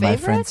Sarah's least My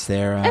favorite? friend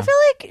Sarah. I feel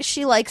like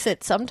she likes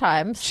it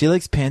sometimes. She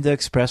likes Panda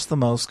Express the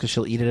most because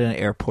she'll eat it at an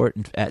airport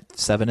at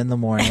 7 in the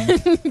morning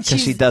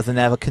because she doesn't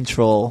have a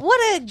control.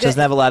 What a good... She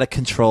doesn't have a lot of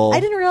control. I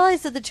didn't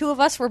realize that the two of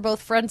us were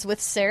both friends with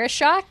Sarah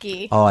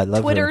Shockey. Oh, I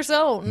love Twitter's her.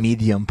 own.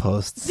 Medium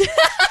posts.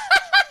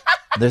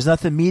 There's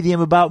nothing medium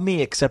about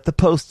me except the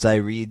posts I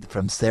read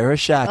from Sarah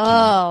Shockey.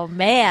 Oh,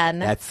 man.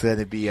 That's going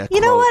to be a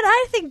You know what?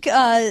 I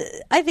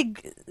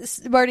think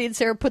Marty and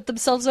Sarah put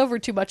themselves over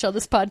too much on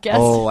this podcast.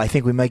 Oh, I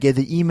think we might get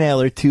an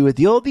email or two at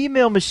the old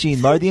email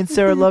machine. Marty and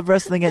Sarah love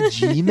wrestling at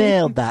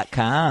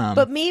gmail.com.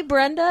 But me,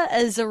 Brenda,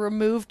 as a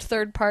removed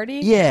third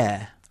party,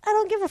 yeah. I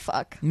don't give a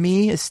fuck.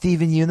 Me, a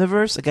Steven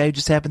Universe, a guy who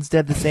just happens to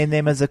have the same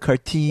name as a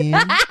cartoon.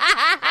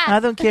 I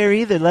don't care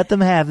either. Let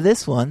them have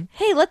this one.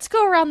 Hey, let's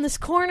go around this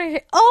corner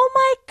here. Oh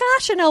my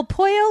gosh, an El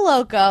Pollo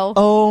Loco.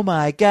 Oh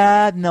my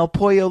God, an El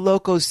Pollo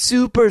Loco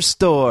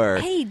Superstore.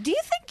 Hey, do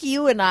you think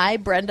you and I,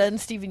 Brenda and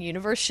Steven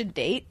Universe, should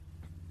date?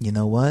 You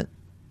know what?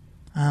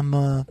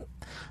 I'm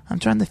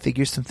trying to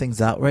figure some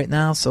things out right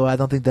now, so I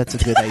don't think that's a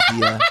good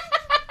idea.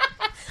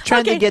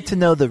 Trying to get to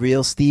know the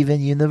real Steven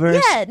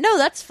Universe. Yeah, no,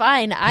 that's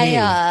fine.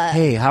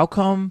 Hey, how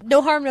come?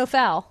 No harm, no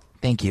foul.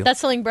 Thank you. That's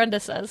something Brenda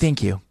says.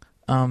 Thank you.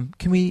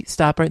 Can we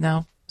stop right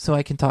now so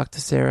I can talk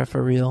to Sarah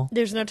for real?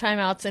 There's no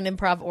timeouts in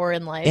improv or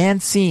in life.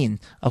 And scene.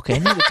 Okay, I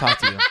need to talk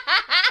to you.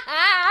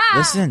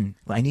 Listen,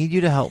 I need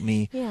you to help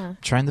me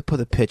trying to put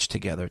a pitch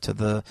together to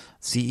the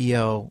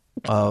CEO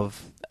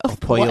of El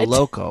Pollo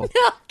Loco.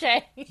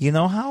 Okay. You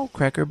know how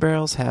Cracker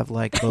Barrels have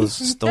like those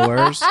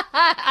stores?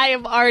 I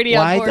am already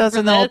on board Why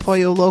doesn't for El this.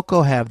 Pollo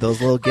Loco have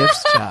those little gift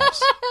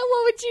shops?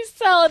 What would you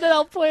sell at an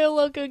El Pollo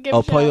Loco gift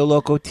El shop? Pollo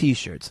Loco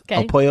t-shirts. Okay.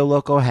 El Pollo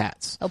Loco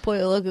hats. El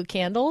Pollo Loco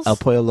candles? El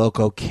Pollo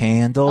Loco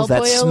candles El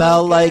that Pollo smell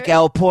Loco. like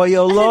El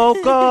Pollo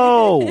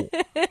Loco.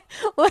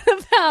 What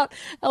about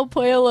El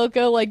Pollo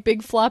Loco, like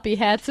big floppy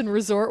hats and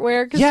resort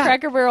wear? Because Yeah.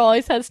 Cracker Barrel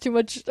always has too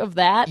much of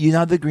that. You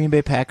know the Green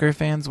Bay Packer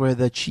fans wear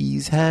the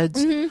cheese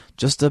heads? Mm-hmm.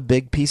 Just a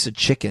big piece of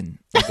chicken.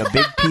 Like a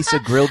big piece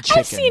of grilled chicken.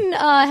 I've seen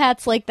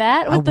hats like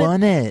that. I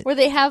want it. Where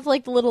they have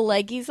like the little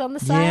leggies on the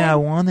side. Yeah, I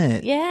want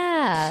it.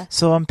 Yeah.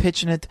 So I'm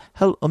pitching it.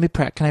 Can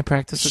I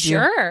practice with you?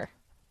 Sure.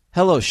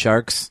 Hello,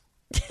 sharks.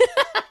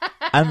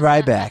 I'm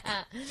Ryback.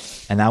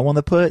 And I want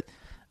to put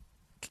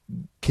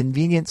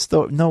convenience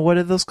store. No, what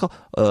are those called?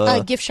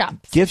 Gift shop.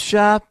 Gift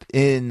shop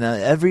in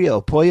every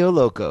El Pollo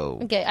Loco.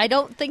 Okay, I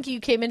don't think you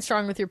came in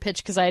strong with your pitch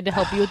because I had to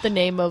help you with the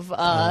name of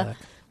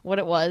what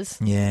it was.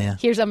 Yeah.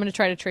 I'm going to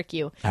try to trick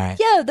you. All right.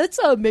 Yeah, that's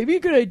maybe a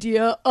good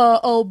idea.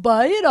 I'll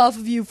buy it off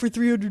of you for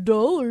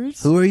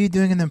 $300. Who are you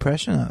doing an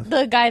impression of?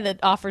 The guy that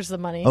offers the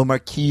money. Omar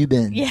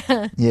Cuban.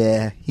 Yeah.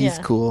 Yeah, he's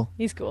Yeah. cool.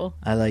 He's cool.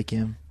 I like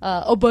him.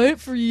 I'll buy it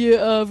for you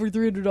for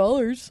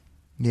 $300.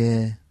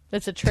 Yeah.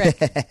 That's a trick.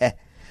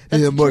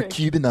 Yeah, a more trick.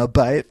 Cuban, I'll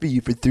buy it for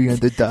you for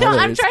 $300. No,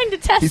 I'm trying to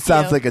test He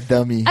sounds you. like a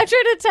dummy. I'm trying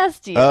to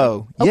test you.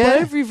 Oh, I'll yeah.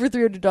 buy it for you for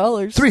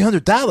 $300.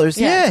 $300?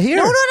 Yeah, here.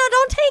 No,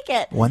 don't take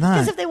it. Why not?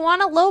 Because if they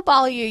want to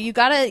lowball you, you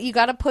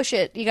gotta push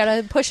it. You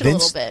gotta push it a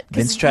little bit. 'Cause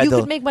Vince tried you to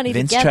could make money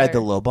Vince together. tried to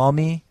lowball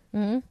me,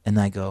 and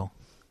I go,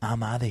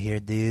 I'm out of here,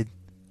 dude.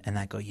 And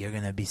I go, you're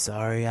gonna be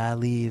sorry I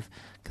leave,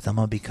 because I'm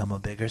gonna become a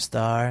bigger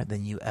star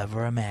than you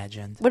ever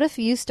imagined. What if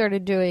you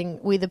started doing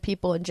We the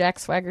People and Jack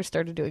Swagger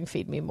started doing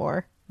Feed Me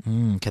More?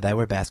 Could I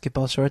wear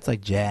basketball shorts like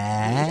I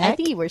Jack?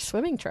 think you wear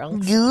swimming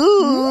trunks.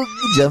 Ooh,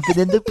 jumping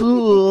in the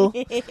pool.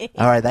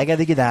 All right, I got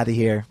to get out of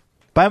here.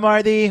 Bye,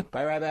 Marty.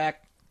 Bye, Ryback.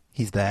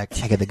 He's back.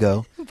 I got to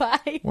go.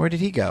 Bye. Where did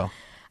he go?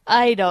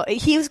 I know.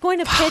 He was going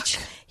to pitch.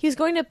 He was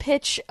going to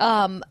pitch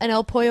an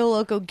El Pollo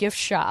Loco gift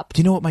shop.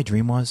 Do you know what my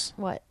dream was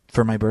What?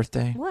 for my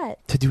birthday?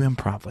 What? To do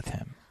improv with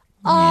him.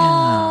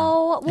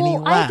 Oh, And he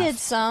well, I laughed. did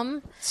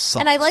some, Sucks.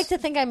 and I like to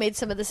think I made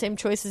some of the same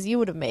choices you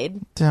would have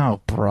made.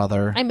 Oh,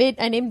 brother. I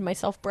named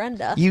myself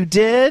Brenda. You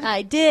did?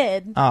 I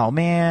did. Oh,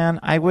 man.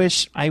 I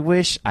wish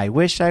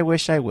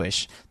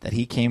that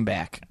he came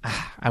back.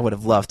 I would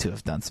have loved to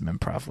have done some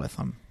improv with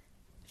him.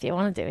 If you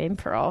want to do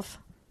improv,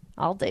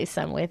 I'll do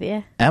some with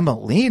you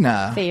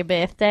Emelina. for your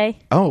birthday.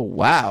 Oh,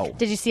 wow.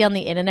 Did you see on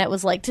the internet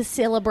was like, to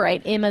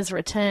celebrate Emma's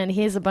return,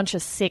 here's a bunch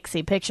of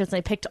sexy pictures. And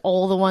they picked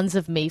all the ones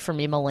of me from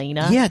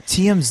Emelina. Yeah,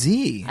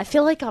 TMZ. I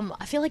feel like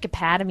a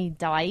part of me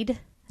died.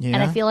 Yeah?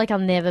 And I feel like I'll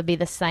never be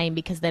the same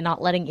because they're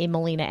not letting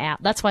Emelina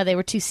out. That's why they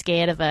were too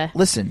scared of her.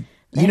 Listen,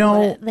 They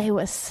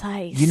were so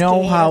you know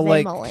scared how, of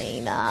like-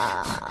 Emelina.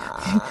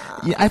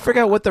 yeah, I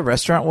forgot what the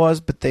restaurant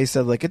was, but they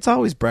said, like, it's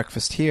always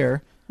breakfast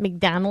here.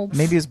 McDonald's.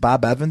 Maybe it's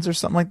Bob Evans or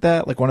something like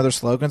that. Like, one of their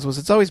slogans was,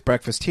 it's always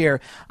breakfast here.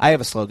 I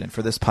have a slogan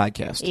for this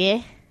podcast.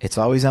 Yeah. It's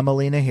always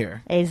Emelina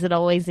here. Is it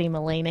always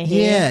Emelina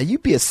here? Yeah, you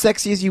be as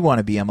sexy as you want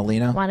to be,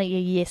 Emelina. Why don't you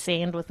yes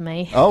and with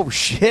me? Oh,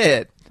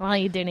 shit. Why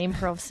don't you do an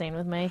improv scene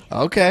with me?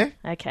 Okay.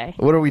 Okay.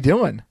 What are we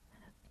doing?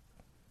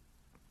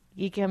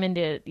 You're coming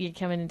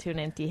into an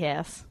empty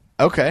house.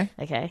 Okay.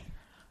 Okay.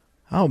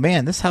 Oh,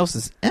 man, this house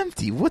is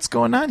empty. What's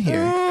going on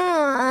here?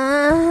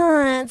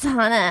 It's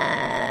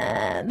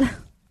haunted.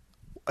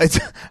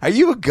 Are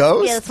you a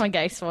ghost? Yeah, that's my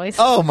ghost voice.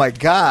 Oh, my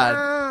God.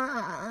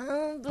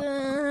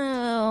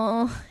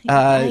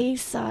 Are you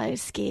so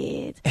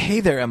scared? Hey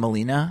there,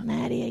 Emelina.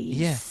 Maddie, are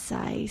you Yeah.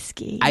 so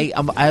scared?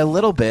 I'm a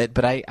little bit,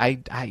 but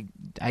I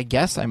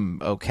guess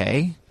I'm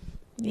okay.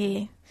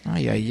 Yeah.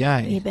 Yeah.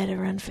 You better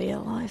run for your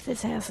life.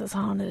 This house is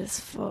haunted as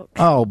fuck.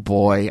 Oh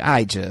boy,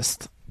 I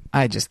just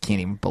can't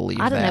even believe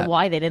I don't that. know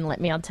why they didn't let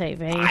me on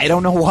TV. I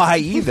don't know why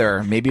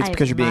either. Maybe it's I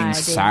because you're have no being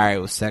idea.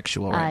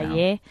 psychosexual right now.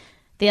 Yeah.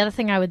 The other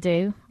thing I would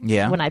do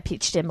when I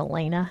pitched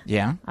Emelina,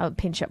 Yeah. I would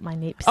pinch up my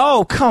nips.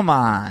 Oh, come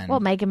on. Well,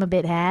 make them a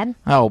bit hard.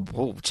 Oh,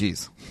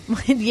 jeez.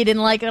 You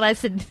didn't like what I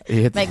said?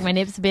 It's- Make my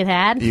nips a bit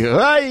hard? You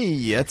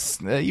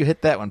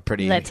hit that one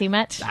pretty. Is that too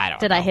much? I don't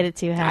Did know. I hit it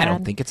too hard? I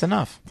don't think it's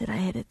enough. Did I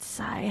hit it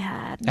so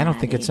hard? I don't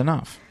think Maddie? it's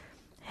enough.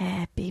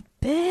 Happy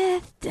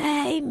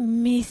birthday,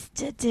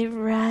 Mr.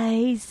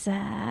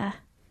 DeRosa.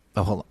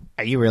 Oh, hold on.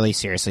 Are you really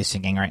seriously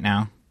singing right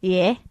now?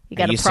 Yeah, you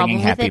got Are a you problem singing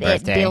with Happy it,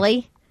 Birthday?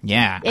 Billy?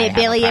 Yeah. I have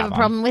Billy, a you have a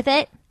problem with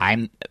it?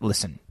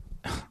 Listen,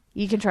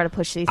 You can try to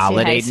push these I'll two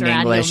let it hosts in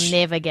around. English. You'll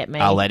never get me.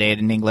 I'll let it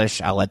in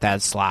English. I'll let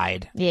that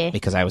slide. Yeah.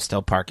 Because I was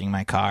still parking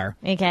my car.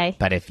 Okay.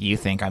 But if you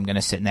think I'm going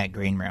to sit in that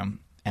green room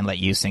and let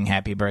you sing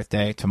Happy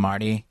Birthday to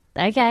Marty,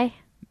 Okay.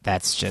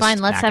 that's just Fine,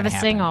 let's not have a gonna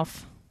happen.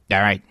 sing-off. All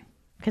right.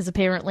 Because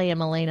apparently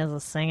Emelina's a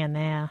singer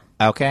now.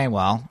 Okay,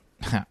 well,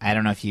 I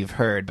don't know if you've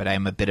heard, but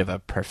I'm a bit of a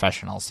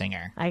professional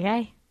singer.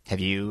 Okay. Have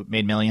you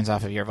made millions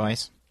off of your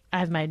voice?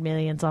 I've made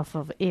millions off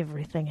of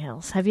everything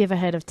else. Have you ever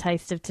heard of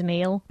Taste of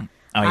Tennille?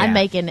 Oh, yeah. I'm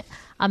making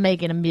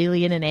 $1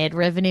 million in ad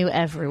revenue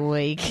every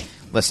week.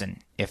 Listen,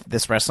 if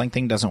this wrestling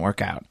thing doesn't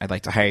work out, I'd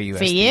like to hire you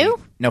For as you?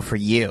 No, for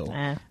you.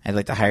 Oh. I'd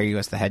like to hire you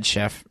as the head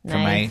chef for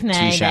my No,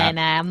 tea shop.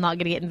 I'm not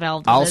going to get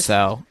involved in this.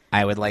 Also,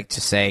 I would like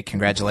to say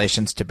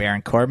congratulations to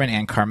Baron Corbin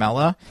and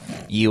Carmella.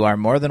 You are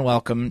more than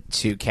welcome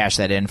to cash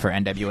that in for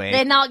NWA.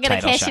 They're not going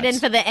to title cash it in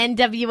shots. for the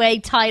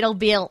NWA title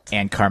belt.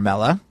 And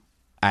Carmella,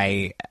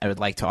 I would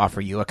like to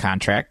offer you a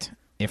contract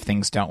if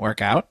things don't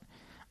work out.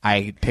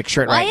 I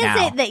picture it Why right now.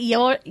 is it that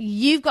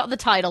you've got the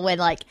title where,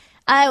 like,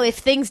 oh, if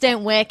things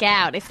don't work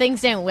out,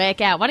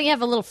 why don't you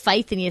have a little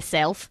faith in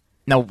yourself?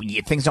 No,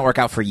 things don't work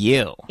out for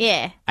you.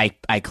 Yeah.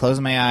 I close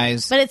my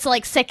eyes, But it's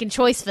like second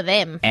choice for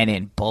them. and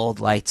in bold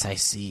lights I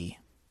see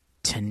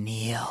to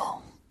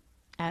kneel.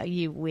 Oh,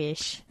 you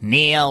wish.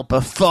 Kneel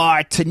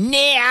before to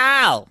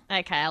kneel.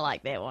 Okay, I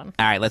like that one.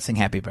 All right, let's sing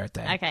Happy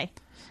Birthday. Okay.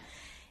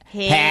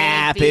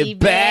 Happy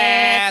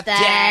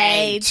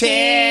birthday to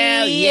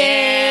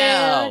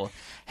you.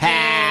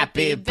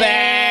 Happy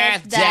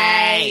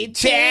birthday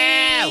to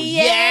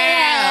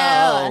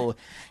you.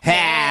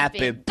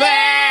 Happy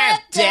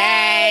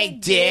birthday,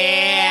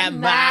 dear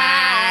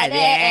Marty.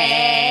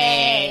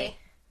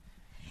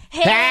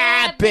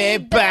 Happy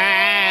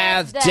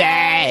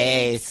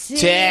birthday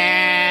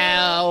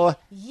to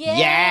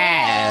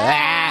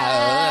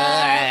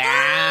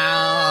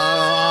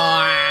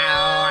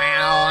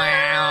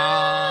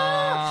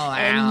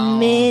And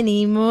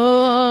many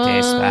more.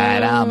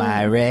 Despite all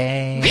my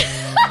rage.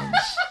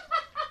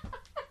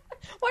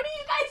 What are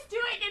you guys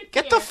doing in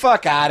Get here? the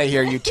fuck out of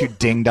here, you two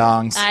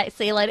ding-dongs. All right,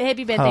 see you later.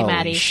 Happy birthday, Holy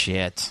Maddie.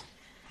 shit.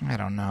 I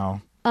don't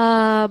know.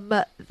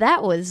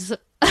 That was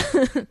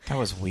That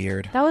was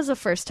weird. that was a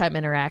first time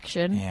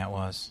interaction. Yeah, it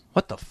was.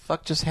 What the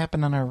fuck just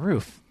happened on our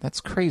roof?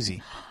 That's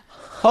crazy.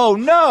 Oh,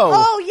 no!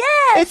 Oh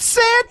yes, It's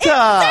Santa!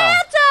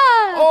 Santa!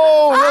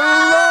 Oh,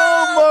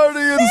 hello, Marty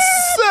and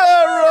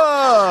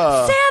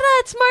Sarah! Santa,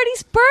 it's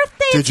Marty's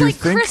birthday. Did It's you like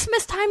think-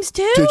 Christmas times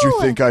too. Did you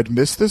think I'd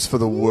miss this for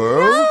the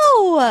world? No.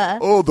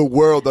 Oh, the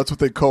world. That's what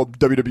they called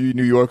WWE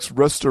New York's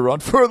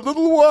restaurant for a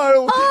little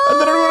while. And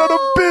then it went out of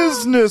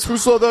business. Who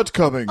saw that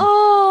coming?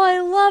 Oh, I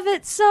love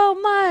it so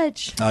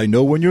much. I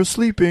know when you're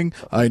sleeping.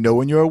 I know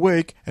when you're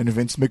awake. And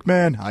Vince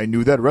McMahon, I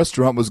knew that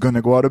restaurant was going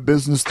to go out of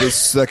business the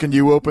second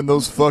you open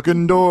those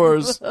fucking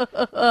doors.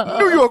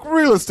 New York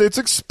real estate's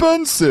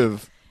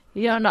expensive.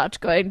 You're not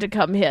going to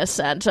come here,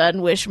 Santa,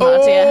 and wish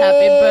Marty a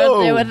happy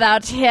birthday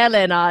without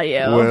Helen, are you?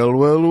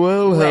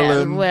 Well,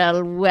 Helen.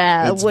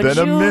 Well. It's been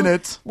a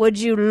minute. Would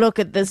you look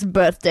at this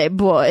birthday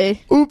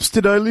boy? Oops,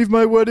 did I leave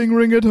my wedding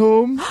ring at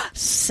home?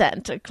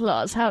 Santa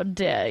Claus, how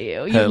dare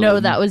you? You Helen. know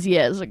that was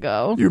years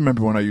ago. You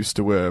remember when I used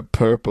to wear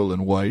purple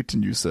and white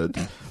and you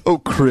said, "Oh,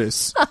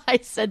 Chris, I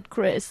said,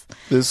 Chris.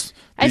 this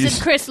I these,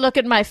 said, Chris, look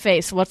at my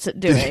face. What's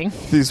it doing?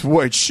 these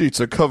white sheets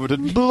are covered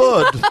in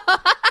blood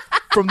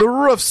from the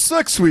rough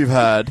sex we've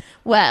had."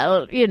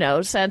 Well, you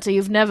know, Santa,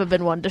 you've never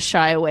been one to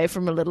shy away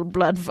from a little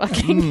blood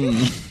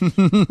fucking.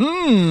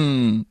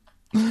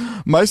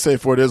 My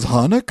safe word is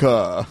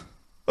Hanukkah.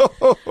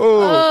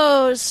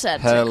 Oh,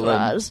 Santa Helen.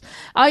 Claus.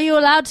 Are you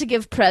allowed to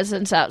give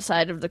presents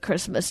outside of the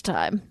Christmas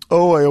time?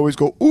 Oh, I always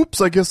go,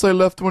 oops, I guess I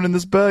left one in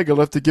this bag. I'll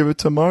have to give it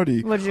to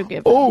Marty. What'd you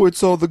give Oh,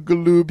 it's all the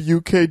Galoob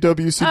UK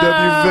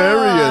WCW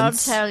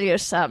variants. I'll tell you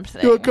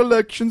something. Your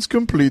collection's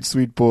complete,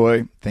 sweet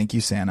boy. Thank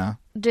you, Santa.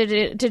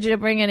 Did you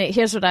bring any?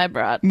 Here's what I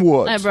brought.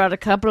 What? I brought a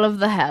couple of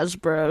the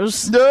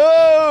Hasbros.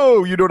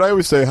 No! You know what I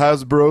always say,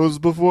 Hasbros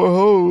before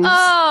hoes.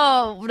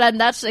 Oh, then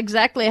that's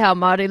exactly how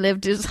Marty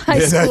lived his high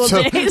school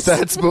days.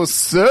 That's most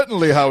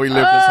certainly how he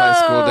lived his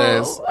high school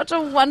days. What a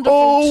wonderful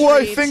Oh, why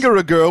treat. finger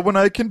a girl when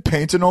I can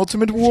paint an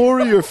Ultimate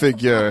Warrior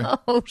figure?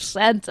 Oh,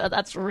 Santa,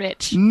 that's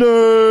rich.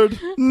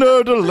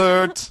 Nerd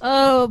alert.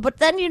 Oh, but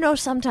then, you know,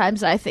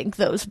 sometimes I think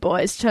those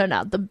boys turn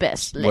out the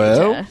best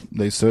later. Well,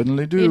 they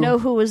certainly do. You know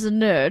who was a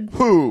nerd?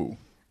 Who?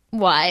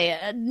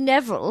 Why,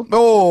 Neville.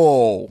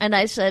 Oh. And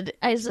I said,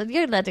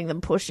 you're letting them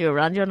push you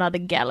around. You're not a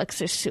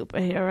galaxy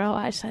superhero.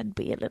 I said,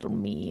 be a little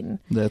mean.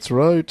 That's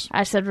right.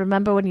 I said,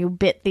 remember when you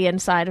bit the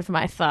inside of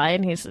my thigh?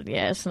 And he said,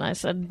 yes. And I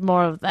said,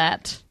 more of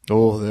that.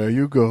 Oh, there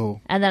you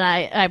go. And then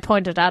I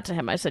pointed out to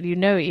him, I said,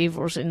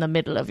 evil's in the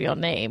middle of your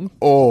name.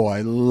 Oh,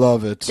 I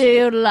love it. Do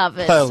you love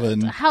it?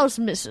 Helen. How's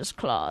Mrs.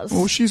 Claus?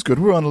 Oh, she's good.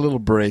 We're on a little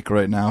break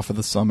right now for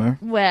the summer.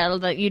 Well,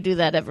 that you do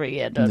that every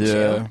year, don't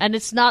Yeah. you? And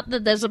it's not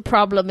that there's a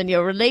problem in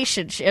your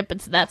relationship,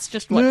 that's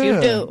just what you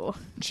do.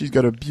 She's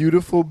got a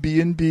beautiful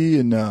B&B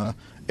and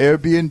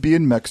Airbnb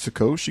in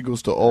Mexico. She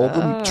goes to all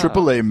the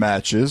AAA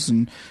matches,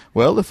 and,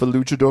 well, if a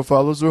luchador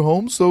follows her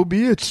home, so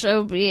be it.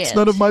 So be it. It's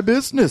none of my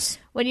business.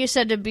 When you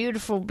said a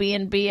beautiful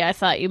B&B, I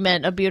thought you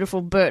meant a beautiful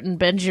Burton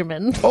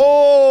Benjamin.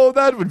 Oh,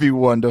 that would be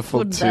wonderful,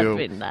 Wouldn't too. that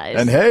be nice?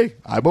 And hey,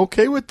 I'm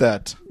okay with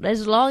that.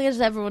 As long as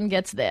everyone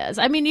gets theirs.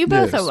 I mean, you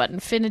both Yes. are,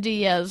 infinity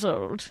years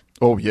old?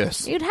 Oh,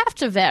 yes. You'd have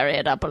to vary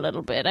it up a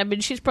little bit. I mean,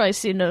 she's probably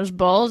seen those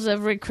balls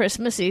every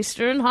Christmas,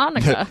 Easter, and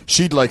Hanukkah.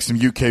 She'd like some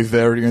UK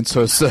variants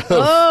herself.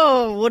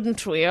 Oh,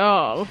 wouldn't we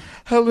all?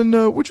 Helen,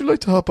 would you like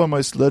to hop on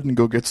my sled and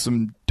go get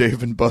some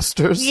Dave and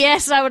Buster's?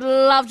 Yes, I would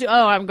love to.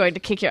 Oh, I'm going to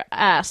kick your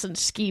ass and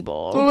skee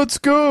ball. Well, let's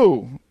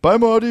go. Bye,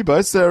 Marty.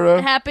 Bye,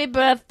 Sarah. Happy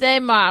birthday,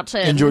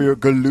 Martin. Enjoy your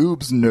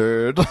galoobs,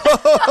 nerd.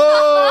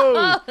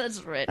 Oh,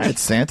 that's rich.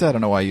 It's Santa. I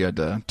don't know why you had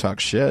to talk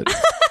shit.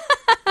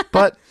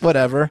 But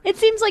whatever. It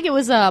seems like it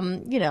was,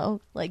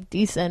 like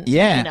decent.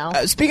 Yeah. You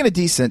know? Speaking of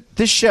decent,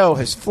 this show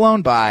has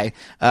flown by.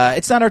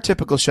 It's not our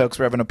typical show because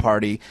we're having a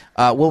party.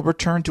 We'll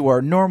return to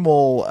our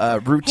normal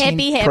routine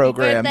Happy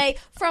program. birthday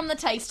from the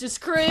Tasters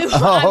crew.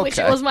 Oh, I wish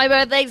it okay. was my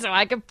birthday so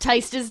I could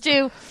Tasters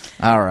too.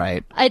 All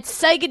right. It's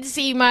so good to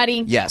see you,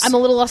 Marty. Yes. I'm a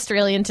little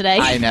Australian today.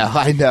 I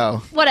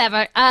know.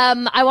 Whatever.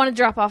 I want to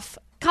drop off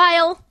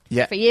Kyle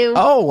Yeah. for you.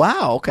 Oh,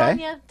 wow. Okay.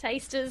 Tanya,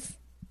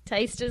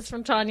 Tasters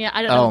from Tanya.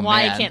 I don't know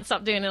why man. I can't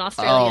stop doing an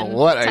Australian. Oh,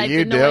 what are type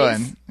you of noise.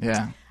 doing?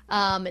 Yeah.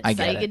 It's I get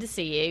so it. good to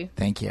see you.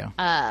 Thank you.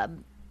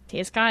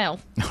 Here's Kyle.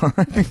 All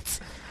right.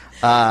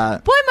 Boy,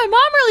 my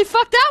mom really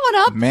fucked that one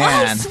up. Man.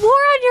 I swore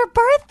on your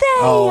birthday.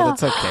 Oh,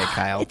 that's okay,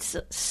 Kyle. It's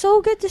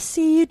so good to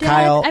see you, Dad.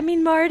 Kyle. I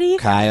mean, Marty.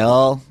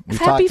 Kyle. We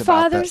Happy talked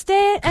about Father's that.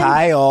 Day. And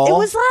Kyle. It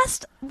was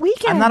last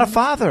weekend. I'm not a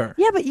father.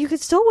 Yeah, but you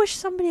could still wish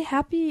somebody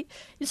happy.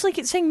 It's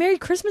like saying Merry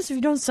Christmas if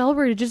you don't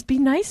celebrate it. Just be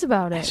nice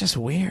about it. It's just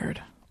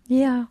weird.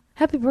 Yeah.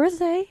 Happy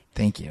birthday.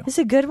 Thank you. Is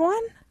it a good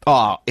one?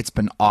 Oh, it's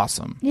been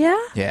awesome. Yeah?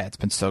 Yeah, it's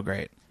been so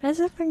great. Has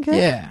it been good?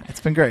 Yeah, it's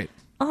been great.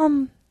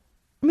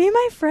 Me and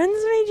my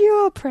friends made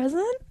you a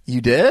present.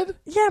 You did?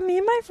 Yeah, me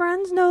and my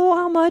friends know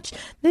how much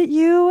that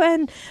you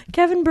and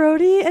Kevin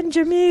Brody and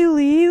Jimmy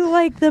Lee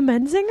like the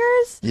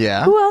Menzingers.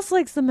 Yeah. Who else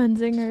likes the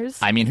Menzingers?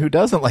 I mean, who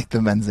doesn't like the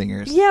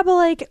Menzingers? Yeah, but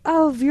like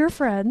of your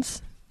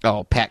friends.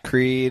 Oh, Pat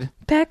Creed,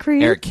 Pat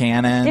Creed. Eric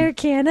Cannon. Eric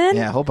Cannon.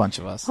 Yeah, a whole bunch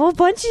of us. A whole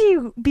bunch of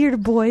you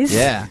bearded boys.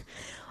 Yeah.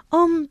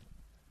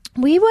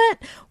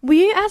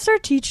 We asked our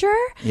teacher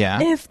Yeah.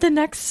 if the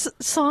next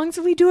songs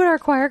we do at our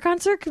choir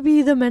concert could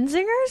be the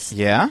Menzingers.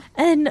 Yeah?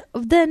 And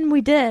then we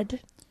did.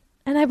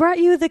 And I brought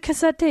you the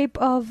cassette tape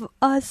of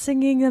us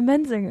singing the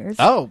Menzingers.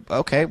 Oh,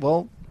 okay.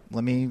 Well,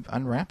 let me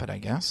unwrap it, I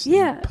guess. and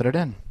Yeah. Put it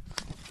in.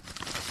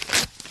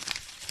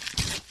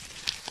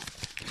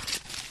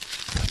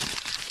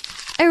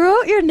 I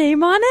wrote your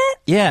name on it.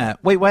 Yeah.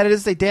 Wait, why did it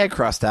say Dad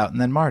crossed out and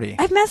then Marty?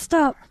 I messed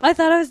up. I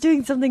thought I was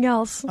doing something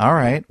else. All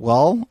right.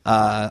 Well,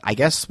 I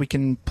guess we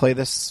can play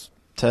this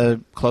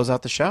to close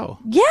out the show.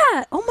 Yeah.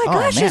 Oh my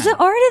gosh, man. is it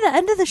already the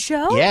end of the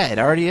show? Yeah, it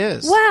already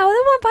is. Wow,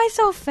 that went by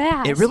so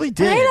fast. It really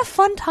did. And I had a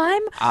fun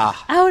time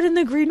out in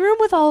the green room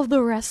with all of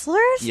the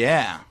wrestlers.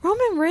 Yeah.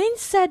 Roman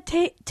Reigns said,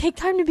 take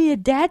time to be a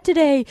dad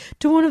today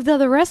to one of the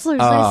other wrestlers.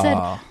 And I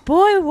said,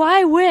 boy,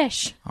 why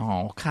wish?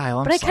 Oh, Kyle,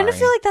 I'm But I kind of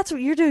sorry. feel like that's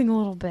what you're doing a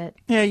little bit.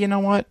 Yeah, you know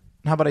what?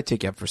 How about I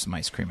take you up for some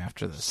ice cream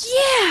after this?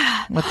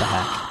 Yeah. What the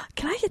heck?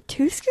 Can I get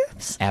 2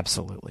 scoops?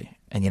 Absolutely.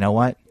 And you know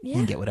what? You Yeah.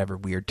 can get whatever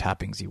weird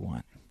toppings you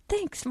want.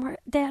 Thanks,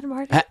 Dad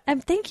Marty. Ah.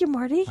 Thank you,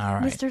 Marty. All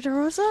right. Mr.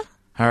 DeRosa.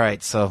 All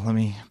right, so let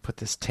me put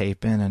this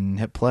tape in and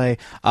hit play.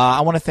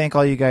 I want to thank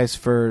all you guys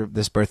for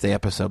this birthday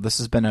episode. This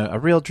has been a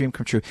real dream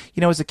come true.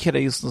 You know, as a kid, I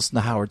used to listen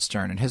to Howard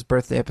Stern, and his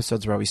birthday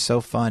episodes were always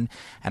so fun.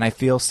 And I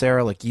feel,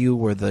 Sarah, like you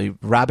were the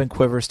Robin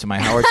Quivers to my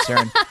Howard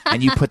Stern,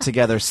 and you put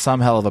together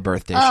some hell of a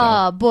birthday show.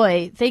 Oh,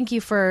 boy. Thank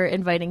you for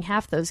inviting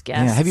half those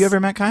guests. Yeah, have you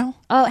ever met Kyle?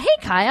 Oh, hey,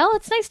 Kyle.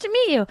 It's nice to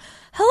meet you.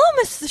 Hello,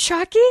 Miss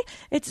Shockey.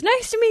 It's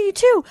nice to meet you,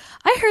 too.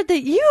 I heard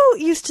that you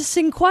used to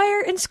sing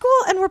choir in school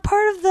and were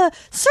part of the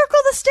Circle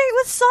the State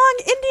with Song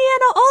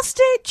Indiana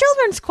All-State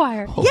Children's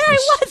Choir. Holy Yeah,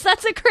 I was.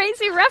 That's a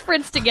crazy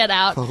reference to get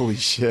out. Holy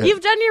shit.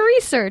 You've done your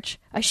research.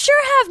 I sure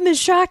have, Miss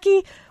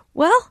Shockey.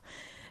 Well,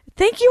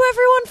 thank you,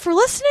 everyone, for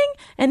listening.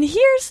 And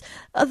here's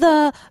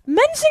the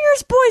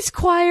Menzingers Boys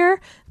Choir.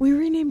 We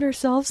renamed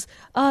ourselves,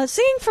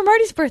 singing for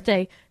Marty's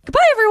birthday.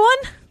 Goodbye, everyone.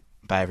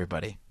 Bye,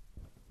 everybody.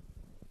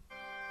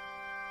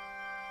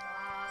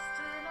 Lost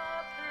in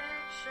a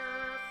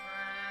picture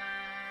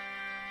frame,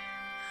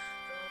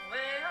 the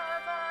way our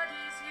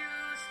bodies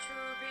used to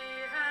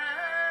behave,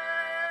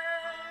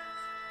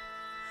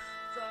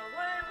 the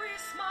way we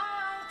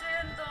smiled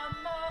in the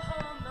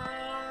moment,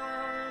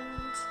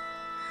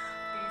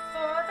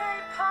 before they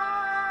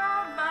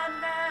permanently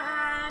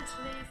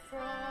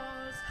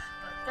froze.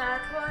 But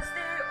that was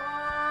the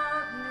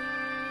old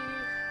me.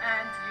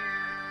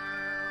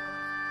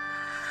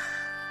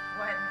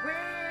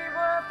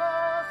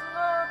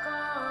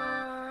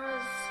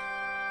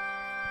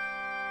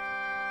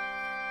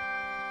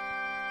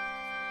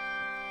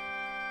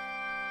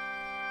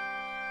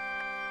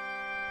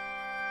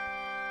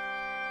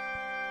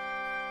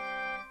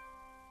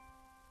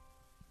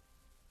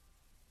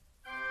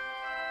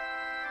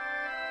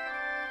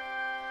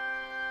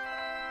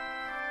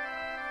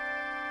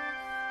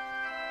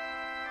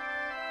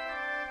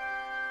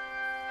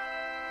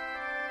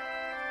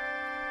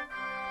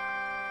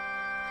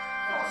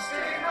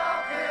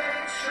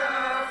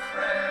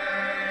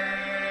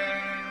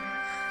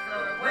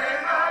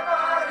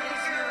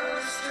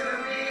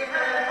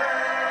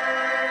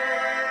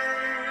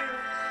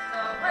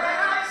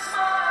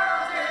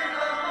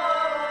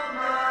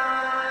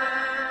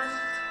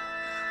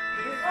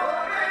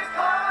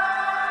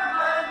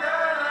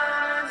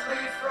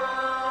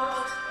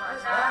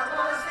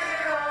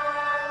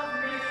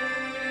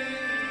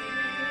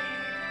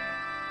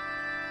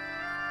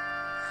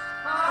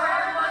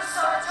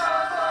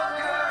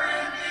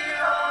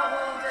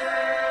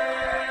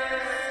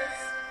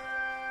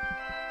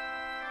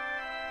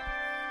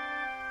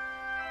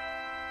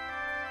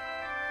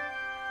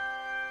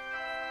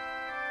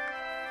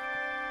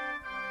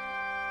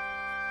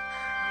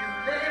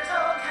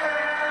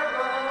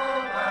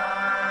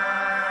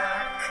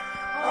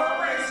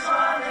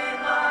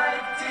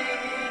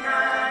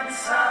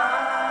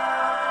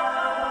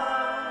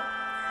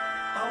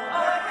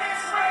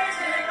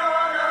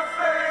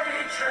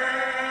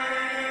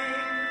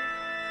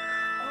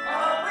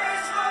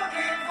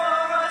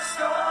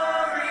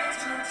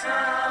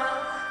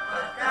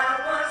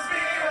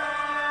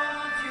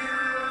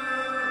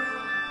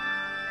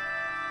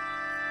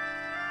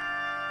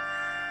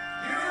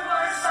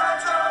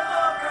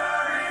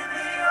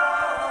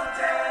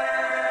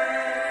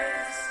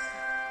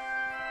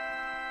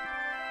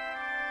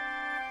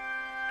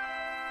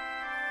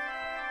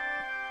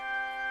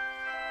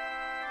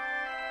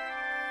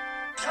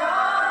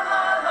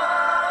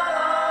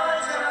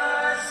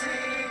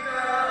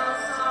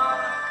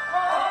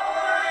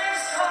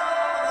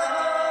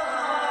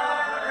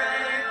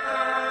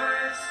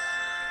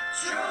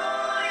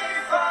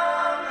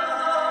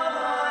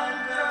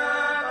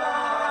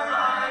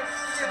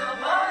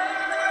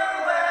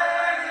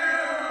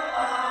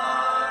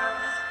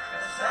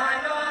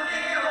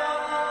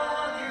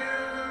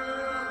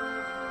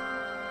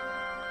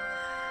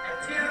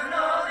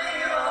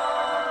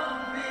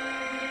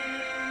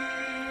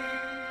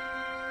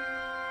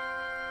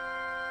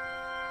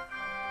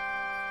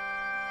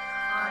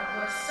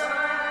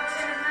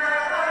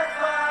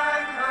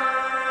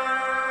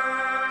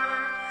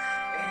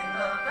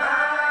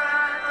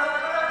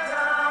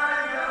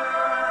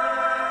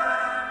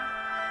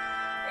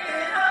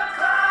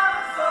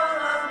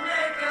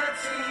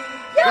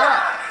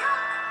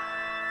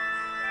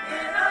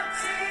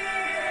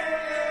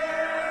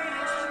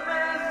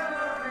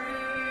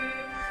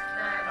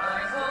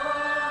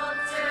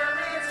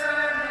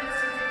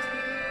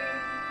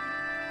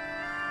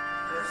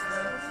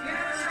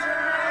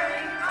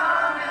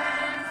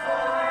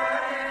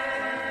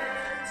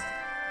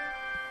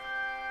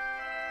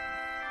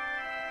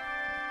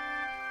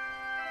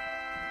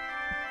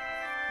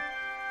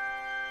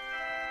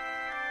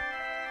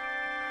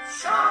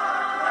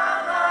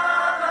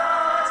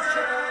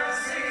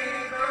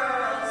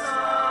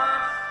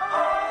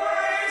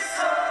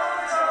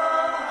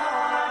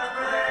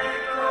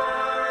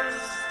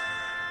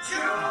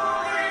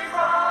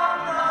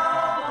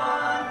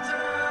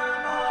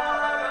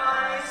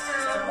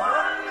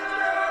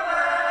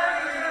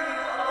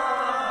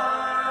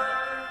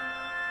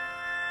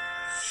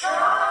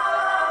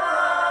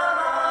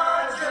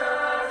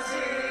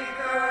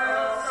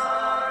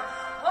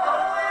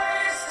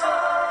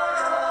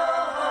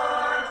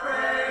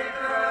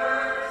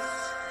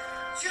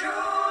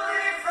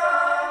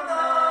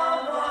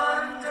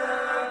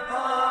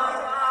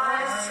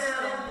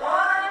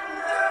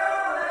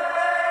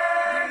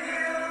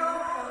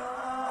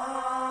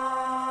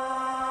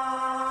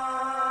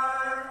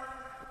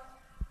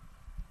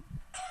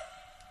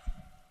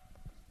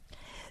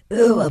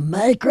 Ooh, a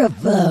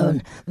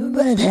microphone.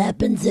 What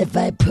happens if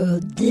I pull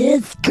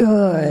this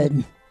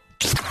cord?